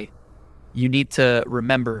 Guy, you need to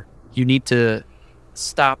remember. You need to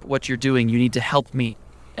stop what you're doing. You need to help me.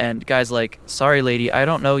 And Guy's like, sorry, lady, I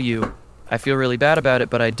don't know you. I feel really bad about it,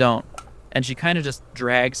 but I don't. And she kind of just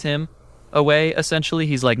drags him away, essentially.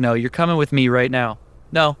 He's like, no, you're coming with me right now.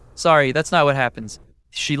 No, sorry, that's not what happens.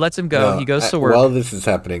 She lets him go. He goes to work. While this is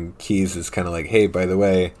happening, Keys is kind of like, hey, by the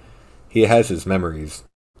way, he has his memories.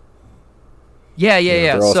 Yeah.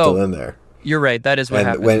 They're all still in there. You're right. That is what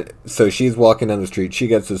happened. So she's walking down the street. She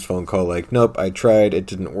gets this phone call like, nope, I tried. It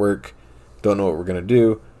didn't work. Don't know what we're going to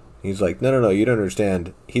do. He's like, no, you don't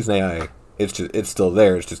understand. He's an AI. It's still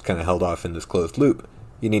there. It's just kind of held off in this closed loop.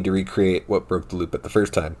 You need to recreate what broke the loop at the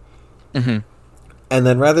first time. Mm-hmm. And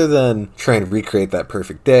then rather than trying to recreate that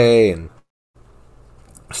perfect day and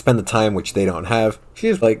spend the time which they don't have,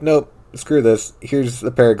 she's like, nope, screw this. Here's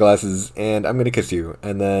a pair of glasses, and I'm going to kiss you.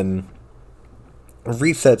 And then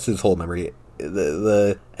resets his whole memory.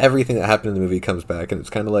 The everything that happened in the movie comes back, and it's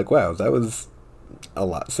kind of like, wow, that was a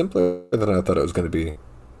lot simpler than I thought it was going to be.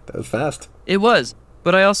 That was fast. It was,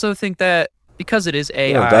 but I also think that because it is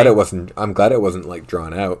AI, I'm glad it wasn't like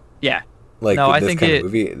drawn out. Yeah. Like no, this kind of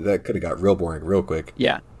movie that could have got real boring real quick.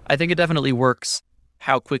 Yeah, I think it definitely works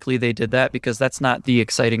how quickly they did that, because that's not the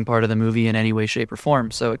exciting part of the movie in any way, shape, or form.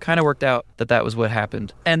 So it kind of worked out that was what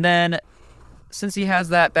happened. And then, since he has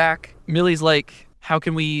that back, Millie's like, how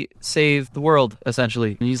can we save the world,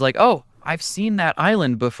 essentially? And he's like, oh, I've seen that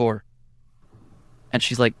island before. And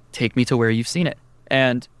she's like, take me to where you've seen it.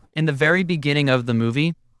 And in the very beginning of the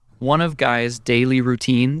movie, one of Guy's daily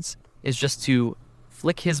routines is just to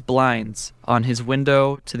flick his blinds on his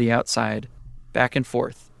window to the outside, back and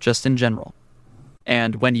forth, just in general.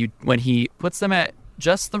 And when he puts them at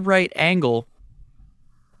just the right angle,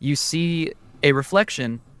 you see a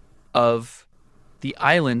reflection of the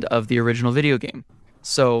island of the original video game.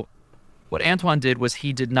 So what Antoine did was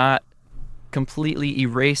he did not completely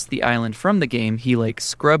erase the island from the game. He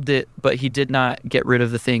scrubbed it, but he did not get rid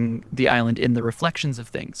of the island in the reflections of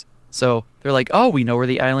things. So they're like, oh, we know where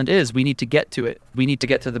the island is. We need to get to it. We need to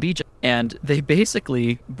get to the beach. And they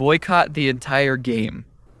basically boycott the entire game.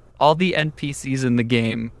 All the NPCs in the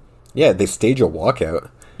game. Yeah, they stage a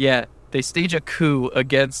walkout. Yeah, they stage a coup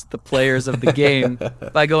against the players of the game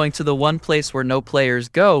by going to the one place where no players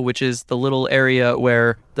go, which is the little area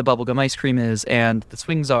where the bubblegum ice cream is and the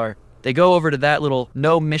swings are. They go over to that little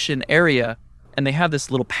no mission area, and they have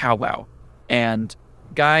this little powwow. And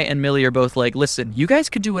Guy and Millie are both like, listen, you guys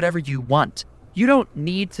can do whatever you want. You don't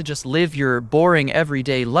need to just live your boring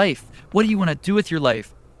everyday life. What do you want to do with your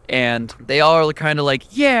life? And they all are kind of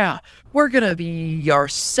like, yeah, we're going to be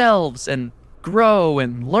ourselves and grow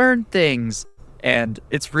and learn things. And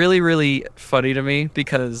it's really, really funny to me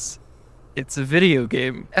because it's a video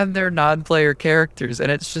game and they're non-player characters,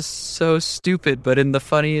 and it's just so stupid, but in the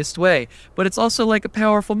funniest way. But it's also like a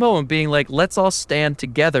powerful moment, being like, let's all stand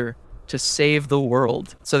together to save the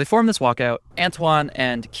world. So they form this walkout. Antoine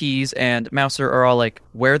and Keys and Mouser are all like,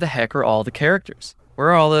 where the heck are all the characters? Where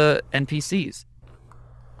are all the NPCs?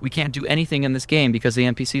 We can't do anything in this game because the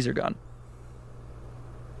NPCs are gone.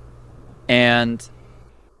 And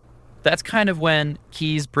that's kind of when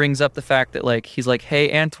Keys brings up the fact that he's like,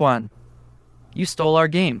 hey, Antoine, you stole our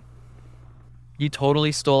game. You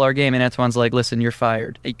totally stole our game. And Antoine's like, listen, you're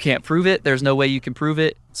fired. You can't prove it. There's no way you can prove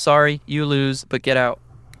it. Sorry, you lose, but get out.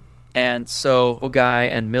 And so Guy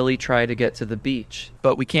and Millie try to get to the beach,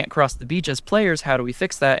 but we can't cross the beach as players. How do we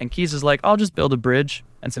fix that? And Keys is like, I'll just build a bridge.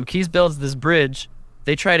 And so Keys builds this bridge.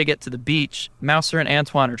 They try to get to the beach. Mouser and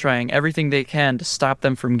Antoine are trying everything they can to stop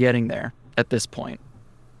them from getting there at this point,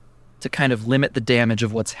 to kind of limit the damage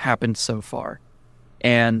of what's happened so far.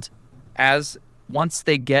 And once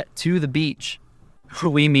they get to the beach,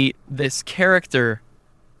 we meet this character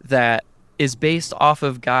that is based off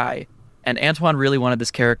of Guy. And Antoine really wanted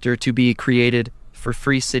this character to be created for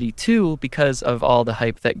Free City 2 because of all the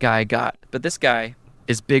hype that Guy got. But this guy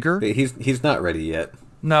is bigger. He's not ready yet.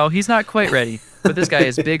 No, he's not quite ready. But this guy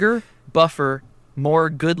is bigger, buffer,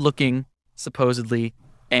 more good-looking, supposedly,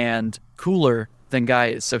 and cooler than Guy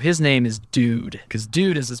is. So his name is Dude, because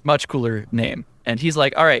Dude is a much cooler name. And he's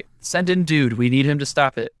like, all right, send in Dude. We need him to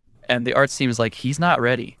stop it. And the arts team is like, he's not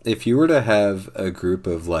ready. If you were to have a group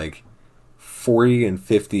of 40 and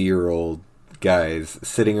 50-year-old guys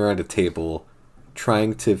sitting around a table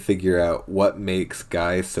trying to figure out what makes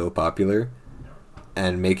Guy so popular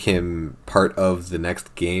and make him part of the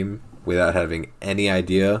next game without having any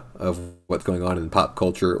idea of what's going on in pop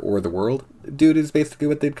culture or the world, Dude is basically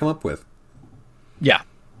what they'd come up with. Yeah.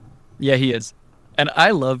 Yeah, he is. And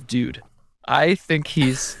I love Dude. I think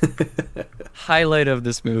he's highlight of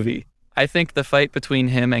this movie. I think the fight between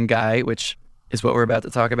him and Guy, which is what we're about to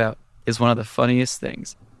talk about, is one of the funniest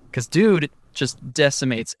things. Because dude just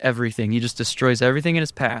decimates everything. He just destroys everything in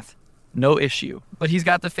his path. No issue. But he's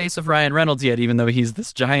got the face of Ryan Reynolds yet, even though he's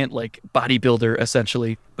this giant, like, bodybuilder,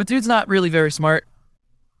 essentially. But dude's not really very smart,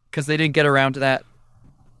 because they didn't get around to that.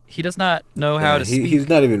 He does not know how to speak. He's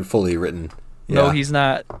not even fully written. Yeah. No, he's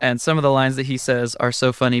not. And some of the lines that he says are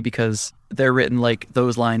so funny because they're written like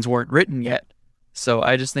those lines weren't written yet. So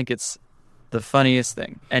I just think it's the funniest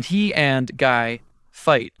thing. And he and Guy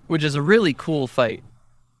fight, which is a really cool fight.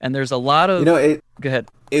 And there's a lot of... Go ahead.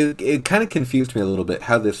 It kind of confused me a little bit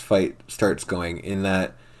how this fight starts going, in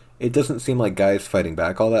that it doesn't seem like Guy's fighting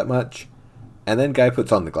back all that much. And then Guy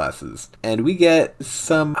puts on the glasses. And we get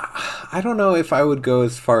some... I don't know if I would go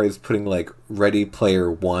as far as putting, like, Ready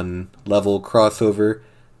Player One level crossover.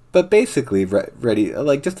 But basically,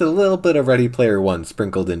 just a little bit of Ready Player One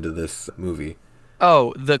sprinkled into this movie.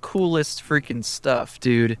 Oh, the coolest freaking stuff,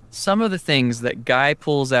 dude. Some of the things that Guy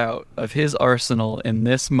pulls out of his arsenal in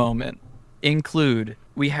this moment include...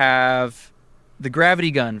 We have the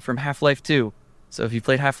gravity gun from Half-Life 2. So if you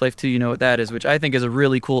played Half-Life 2, you know what that is, which I think is a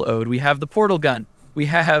really cool ode. We have the portal gun. We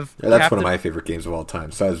have... That's one of my favorite games of all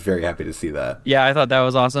time, so I was very happy to see that. Yeah, I thought that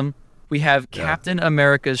was awesome. We have Captain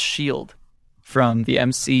America's shield from the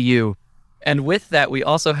MCU. And with that, we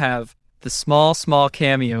also have the small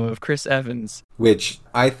cameo of Chris Evans. Which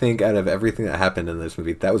I think out of everything that happened in this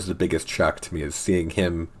movie, that was the biggest shock to me, is seeing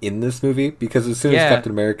him in this movie. Because as soon as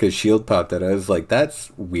Captain America's shield popped out, I was like,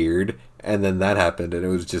 that's weird. And then that happened, and it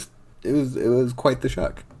was just... It was quite the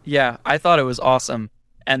shock. Yeah, I thought it was awesome.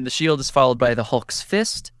 And the shield is followed by the Hulk's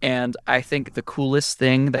fist. And I think the coolest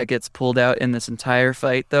thing that gets pulled out in this entire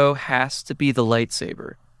fight, though, has to be the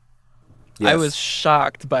lightsaber. Yes. I was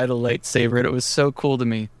shocked by the lightsaber, and it was so cool to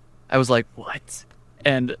me. I was like, what?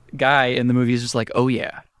 And Guy in the movie is just like, oh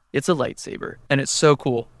yeah, it's a lightsaber. And it's so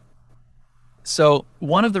cool. So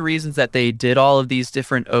one of the reasons that they did all of these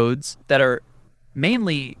different odes that are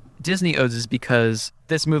mainly Disney odes is because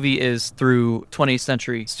this movie is through 20th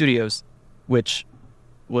Century Studios, which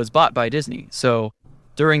was bought by Disney. So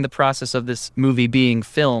during the process of this movie being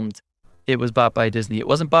filmed, it was bought by Disney. It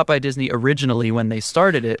wasn't bought by Disney originally when they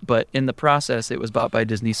started it, but in the process, it was bought by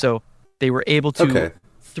Disney. So they were able to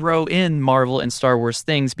throw in Marvel and Star Wars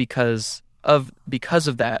things because of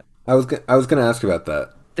that. I was going to ask about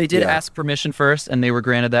that. They did ask permission first, and they were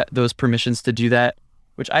granted those permissions to do that,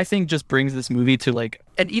 which I think just brings this movie to like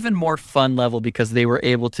an even more fun level because they were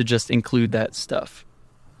able to just include that stuff.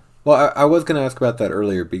 Well, I was going to ask about that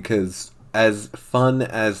earlier because as fun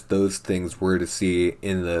as those things were to see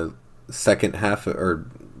in the second half, or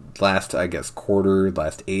last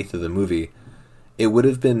eighth of the movie, it would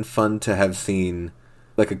have been fun to have seen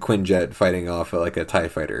like a Quinjet fighting off like a TIE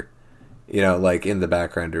fighter, like in the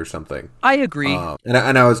background or something. I agree. And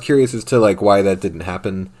I was curious as to like why that didn't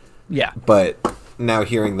happen. Yeah. But now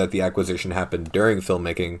hearing that the acquisition happened during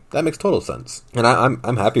filmmaking, that makes total sense. And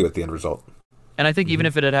I'm happy with the end result. And I think even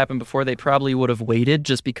if it had happened before, they probably would have waited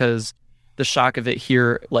just because the shock of it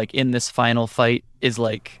here, like in this final fight, is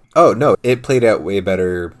like... Oh, no, it played out way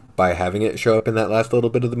better by having it show up in that last little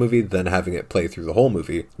bit of the movie than having it play through the whole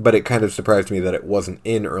movie. But it kind of surprised me that it wasn't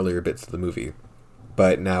in earlier bits of the movie.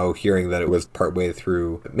 But now hearing that it was partway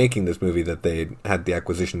through making this movie that they had the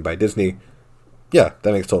acquisition by Disney, yeah,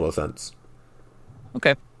 that makes total sense.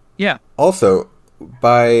 Okay, yeah. Also,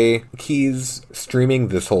 by Keys streaming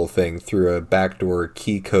this whole thing through a backdoor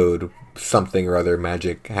key code, something or other,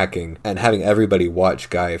 magic hacking, and having everybody watch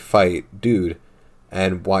Guy fight dude,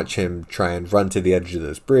 and watch him try and run to the edge of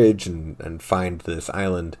this bridge and find this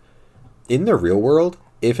island. In the real world,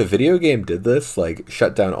 if a video game did this, like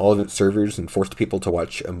shut down all of its servers and forced people to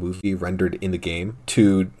watch a movie rendered in the game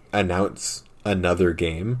to announce another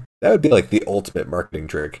game, that would be like the ultimate marketing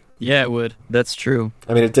trick. Yeah, it would. That's true.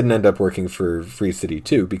 I mean, it didn't end up working for Free City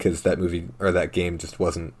 2 because that movie or that game just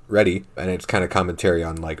wasn't ready. And it's kind of commentary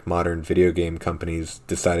on like modern video game companies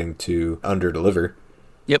deciding to underdeliver.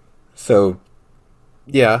 Yep. So,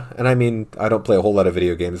 yeah. And I mean, I don't play a whole lot of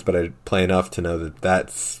video games, but I play enough to know that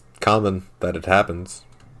that's common, that it happens.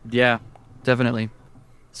 Yeah, definitely.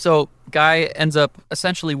 So, Guy ends up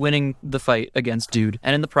essentially winning the fight against Dude.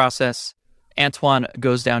 And in the process, Antoine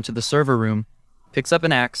goes down to the server room, picks up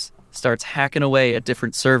an axe, starts hacking away at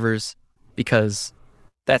different servers because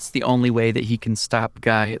that's the only way that he can stop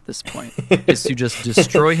Guy at this point, is to just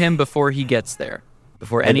destroy him before he gets there,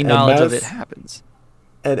 before any knowledge of it happens.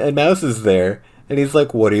 And Mouse is there, and he's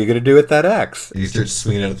like, what are you going to do with that axe? And he starts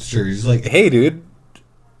swinging out the server. He's like, hey, dude,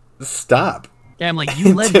 stop. Yeah, I'm like,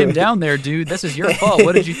 you led him down there, dude. This is your fault.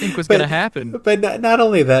 What did you think was going to happen? But not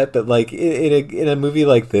only that, but like in a movie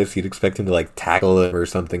like this, you'd expect him to like tackle him or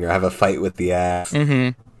something, or have a fight with the ass.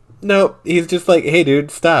 Mm-hmm. No, he's just like, hey, dude,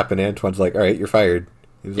 stop. And Antoine's like, all right, you're fired.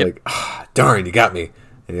 He's like, darn, you got me.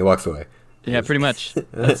 And he walks away. Yeah, pretty much.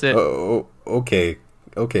 That's it. Oh, okay.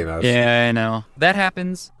 Okay, Mouse. Yeah, I know. That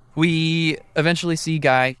happens. We eventually see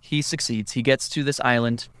Guy. He succeeds. He gets to this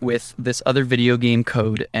island with this other video game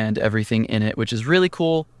code and everything in it, which is really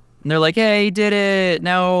cool. And they're like, hey, he did it.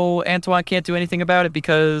 Now Antoine can't do anything about it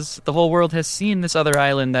because the whole world has seen this other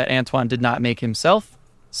island that Antoine did not make himself.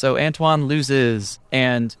 So Antoine loses.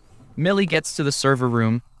 And Millie gets to the server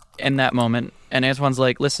room in that moment. And Antoine's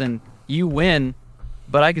like, listen, you win,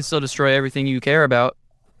 but I can still destroy everything you care about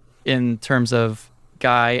in terms of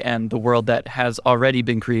Guy and the world that has already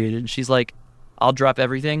been created. She's like, I'll drop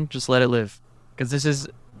everything, just let it live, because this is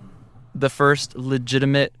the first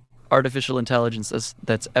legitimate artificial intelligence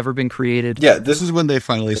that's ever been created. Yeah, this is when they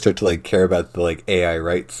finally start to like care about the like AI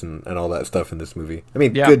rights and all that stuff in this movie. I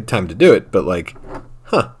mean, good time to do it, but like,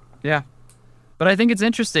 yeah, but I think it's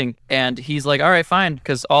interesting. And he's like, all right, fine,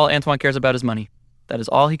 because all Antoine cares about is money. That is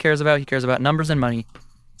all he cares about. He cares about numbers and money.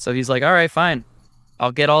 So he's like, all right, fine,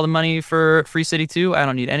 I'll get all the money for Free City 2. I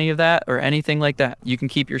don't need any of that or anything like that. You can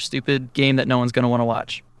keep your stupid game that no one's going to want to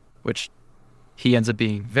watch, which he ends up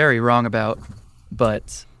being very wrong about.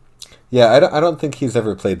 But yeah, I don't think he's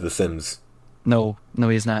ever played The Sims. No,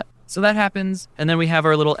 he's not. So that happens, and then we have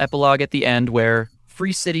our little epilogue at the end where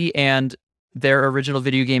Free City and their original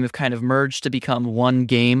video game have kind of merged to become one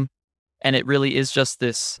game, and it really is just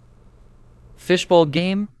this fishbowl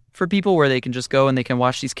game for people where they can just go and they can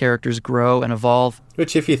watch these characters grow and evolve.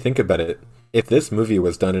 Which, if you think about it, if this movie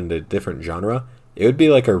was done in a different genre, it would be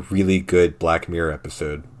like a really good Black Mirror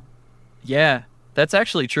episode. Yeah, that's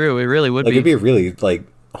actually true. It really would be. It'd be really, like,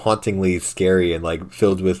 hauntingly scary and, like,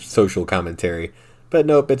 filled with social commentary. But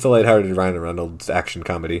nope, it's a lighthearted Ryan Reynolds action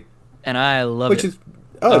comedy. And I love it. It's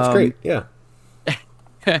great, yeah.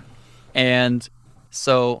 And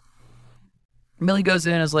so Millie goes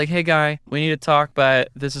in and is like, hey, Guy, we need to talk, but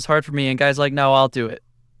this is hard for me. And Guy's like, no, I'll do it.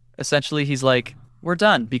 Essentially, he's like, we're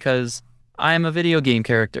done because I'm a video game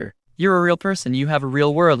character. You're a real person. You have a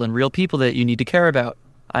real world and real people that you need to care about.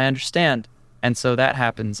 I understand. And so that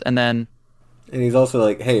happens. And he's also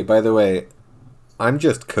like, hey, by the way, I'm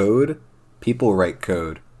just code. People write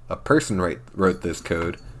code. A person wrote this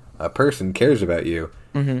code. A person cares about you.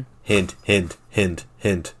 Mm-hmm. Hint, hint, hint,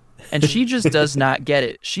 hint. And she just does not get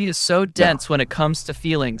it. She is so dense when it comes to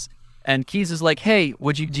feelings. And Keys is like, hey,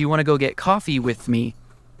 do you want to go get coffee with me?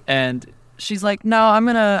 And she's like, no, I'm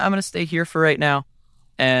gonna stay here for right now.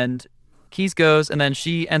 And Keys goes, and then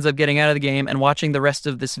she ends up getting out of the game and watching the rest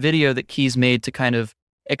of this video that Keys made to kind of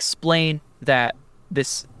explain that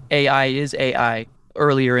this AI is AI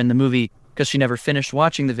earlier in the movie, because she never finished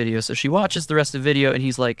watching the video. So she watches the rest of the video, and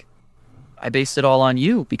he's like, I based it all on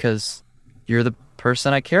you because you're the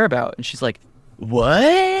person I care about. And she's like,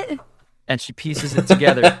 what? And she pieces it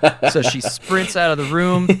together. So she sprints out of the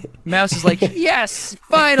room. Mouse is like, yes,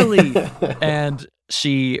 finally. And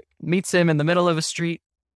she meets him in the middle of a street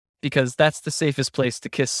because that's the safest place to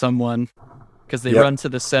kiss someone, because they run to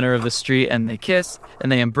the center of the street and they kiss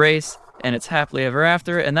and they embrace and it's happily ever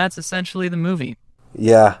after. And that's essentially the movie.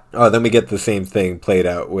 Yeah. Oh, then we get the same thing played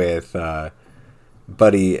out with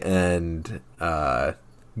Buddy and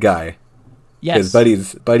Guy. Yes.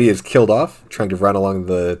 Because Buddy is killed off trying to run along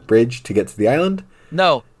the bridge to get to the island.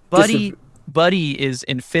 No, Buddy is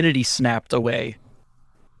infinity snapped away.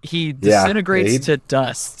 He disintegrates to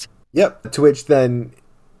dust. Yep. To which then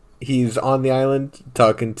he's on the island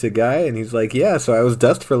talking to Guy, and he's like, yeah, so I was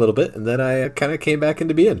dust for a little bit, and then I kind of came back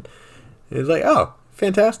into being. And he's like, oh,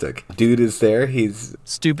 fantastic. Dude is there. He's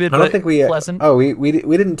stupid, I don't think we pleasant. Oh, we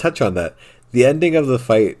didn't touch on that. The ending of the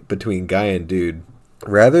fight between Guy and Dude,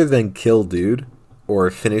 rather than kill Dude or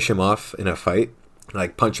finish him off in a fight,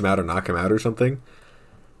 like punch him out or knock him out or something,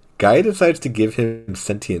 Guy decides to give him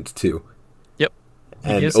sentience too. Yep.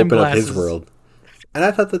 And open up his world. And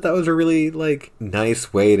I thought that was a really, like,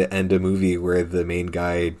 nice way to end a movie where the main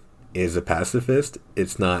guy is a pacifist.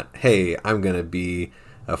 It's not, hey, I'm gonna be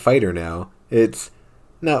a fighter now. It's,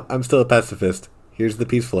 no, I'm still a pacifist. Here's the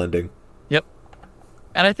peaceful ending. Yep.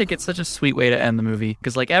 And I think it's such a sweet way to end the movie,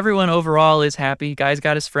 because, like, everyone overall is happy. Guy's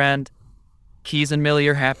got his friend. Keys and Millie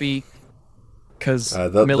are happy. Because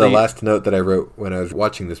the last note that I wrote when I was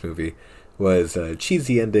watching this movie was,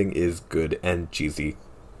 cheesy ending is good and cheesy.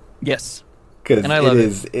 Yes.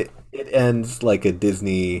 Because it ends like a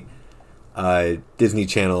Disney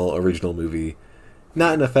Channel original movie.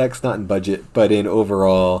 Not in effects, not in budget, but in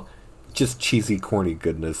overall just cheesy, corny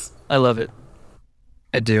goodness. I love it.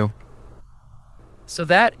 I do. So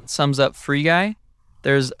that sums up Free Guy.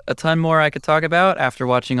 There's a ton more I could talk about after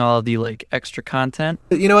watching all of the extra content.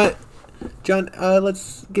 You know what, John?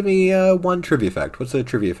 Let's give me one trivia fact. What's a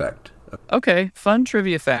trivia fact? Okay, fun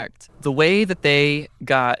trivia fact. The way that they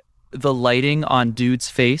got the lighting on Dude's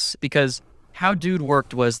face, because how Dude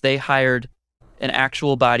worked was they hired an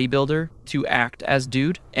actual bodybuilder to act as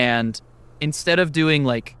Dude, and instead of doing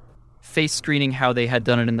face screening how they had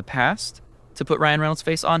done it in the past to put Ryan Reynolds'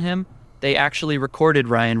 face on him, they actually recorded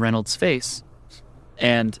Ryan Reynolds' face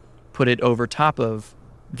and put it over top of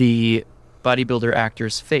the bodybuilder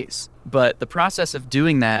actor's face. But the process of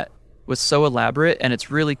doing that was so elaborate, and it's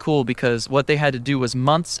really cool because what they had to do was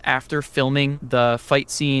months after filming the fight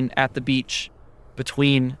scene at the beach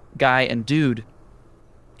between Guy and Dude,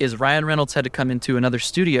 is Ryan Reynolds had to come into another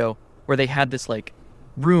studio where they had this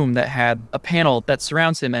room that had a panel that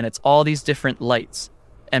surrounds him, and it's all these different lights.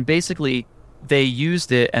 And basically they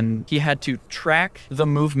used it, and he had to track the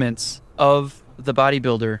movements of the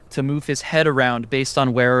bodybuilder to move his head around based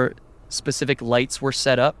on where specific lights were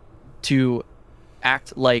set up to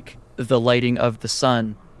act like the lighting of the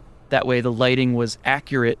sun. That way the lighting was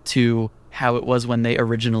accurate to how it was when they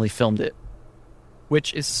originally filmed it,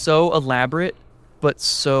 which is so elaborate but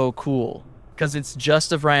so cool because it's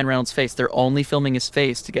just of Ryan Reynolds' face. They're only filming his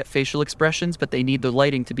face to get facial expressions, but they need the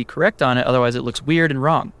lighting to be correct on it, otherwise it looks weird and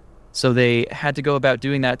wrong. So they had to go about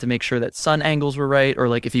doing that to make sure that sun angles were right,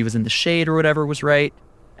 or if he was in the shade or whatever was right.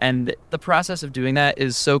 And the process of doing that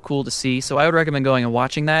is so cool to see. So I would recommend going and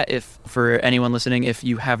watching that. If for anyone listening, if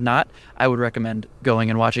you have not, I would recommend going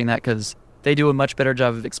and watching that because they do a much better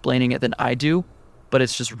job of explaining it than I do. But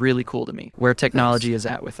it's just really cool to me where technology is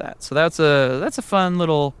at with that. So that's a fun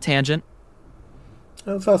little tangent.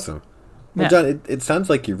 That's awesome. Well, Yeah. John, it sounds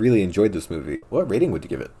like you really enjoyed this movie. What rating would you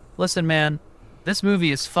give it? Listen, man, this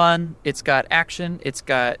movie is fun. It's got action. It's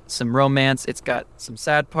got some romance. It's got some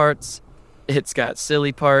sad parts. It's got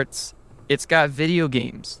silly parts. It's got video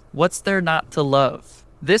games. What's there not to love?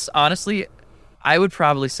 This, honestly, I would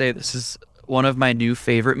probably say this is one of my new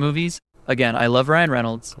favorite movies. Again, I love Ryan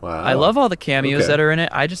Reynolds. Wow. I love all the cameos Okay. that are in it.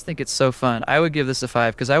 I just think it's so fun. I would give this a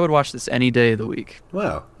 5 because I would watch this any day of the week.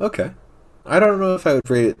 Wow. Okay. I don't know if I would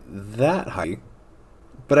rate it that high,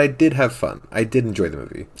 but I did have fun. I did enjoy the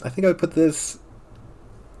movie. I think I would put this...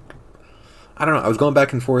 I don't know. I was going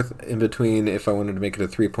back and forth in between if I wanted to make it a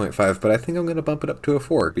 3.5, but I think I'm going to bump it up to a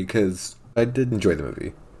 4 because I did enjoy the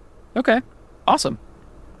movie. Okay. Awesome.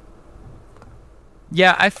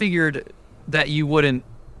 Yeah, I figured that you wouldn't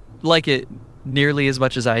like it nearly as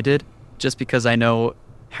much as I did, just because I know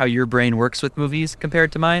how your brain works with movies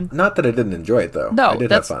compared to mine. Not that I didn't enjoy it, though. No, I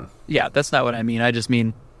did have fun. Yeah, that's not what I mean. I just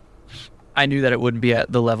mean I knew that it wouldn't be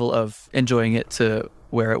at the level of enjoying it to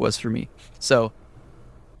where it was for me. So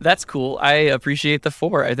that's cool. I appreciate the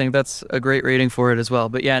 4. I think that's a great rating for it as well.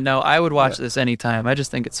 But yeah, no, I would watch this anytime. I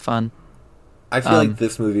just think it's fun. I feel like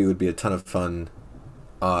this movie would be a ton of fun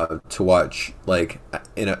to watch,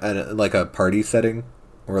 in a party setting,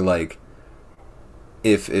 or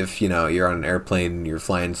if you're on an airplane, you're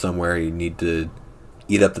flying somewhere, you need to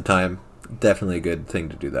eat up the time. Definitely a good thing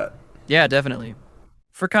to do that. Yeah, definitely.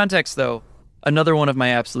 For context, though, another one of my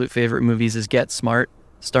absolute favorite movies is Get Smart,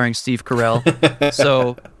 starring Steve Carell.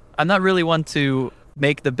 So I'm not really one to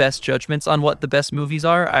make the best judgments on what the best movies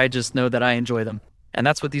are. I just know that I enjoy them. And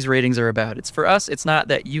that's what these ratings are about. It's for us. It's not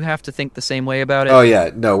that you have to think the same way about it. Oh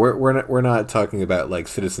yeah, no, we're not talking about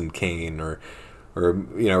Citizen Kane or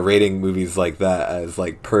rating movies like that as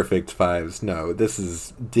perfect 5s. No, this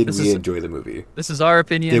is we enjoy the movie? This is our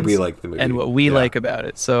opinions. Did we like the movie? And what we like about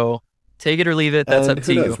it. So take it or leave it. That's and up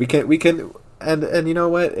to who knows? you. We can and you know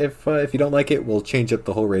what? If you don't like it, we'll change up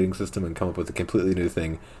the whole rating system and come up with a completely new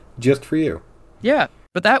thing just for you. Yeah,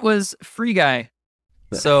 but that was Free Guy.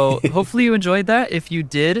 So hopefully you enjoyed that. If you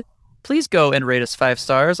did, please go and rate us 5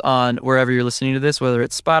 stars on wherever you're listening to this, whether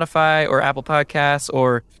it's Spotify or Apple Podcasts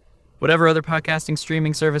or whatever other podcasting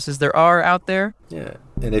streaming services there are out there. Yeah,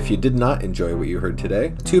 and if you did not enjoy what you heard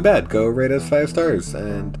today, too bad. Go rate us 5 stars.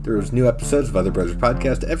 And there's new episodes of Other Brothers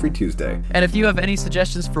Podcast every Tuesday. And if you have any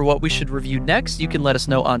suggestions for what we should review next, you can let us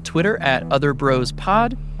know on Twitter at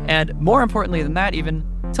OtherBrosPod. And more importantly than that, even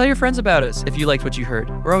tell your friends about us if you liked what you heard.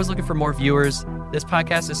 We're always looking for more viewers. This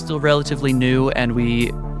podcast is still relatively new, and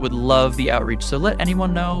we would love the outreach. So let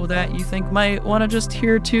anyone know that you think might want to just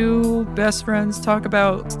hear 2 best friends talk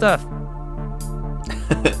about stuff.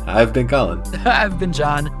 I've been Colin. I've been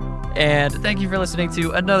John. And thank you for listening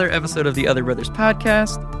to another episode of the Other Brothers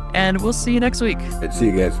Podcast. And we'll see you next week. See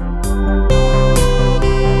you guys.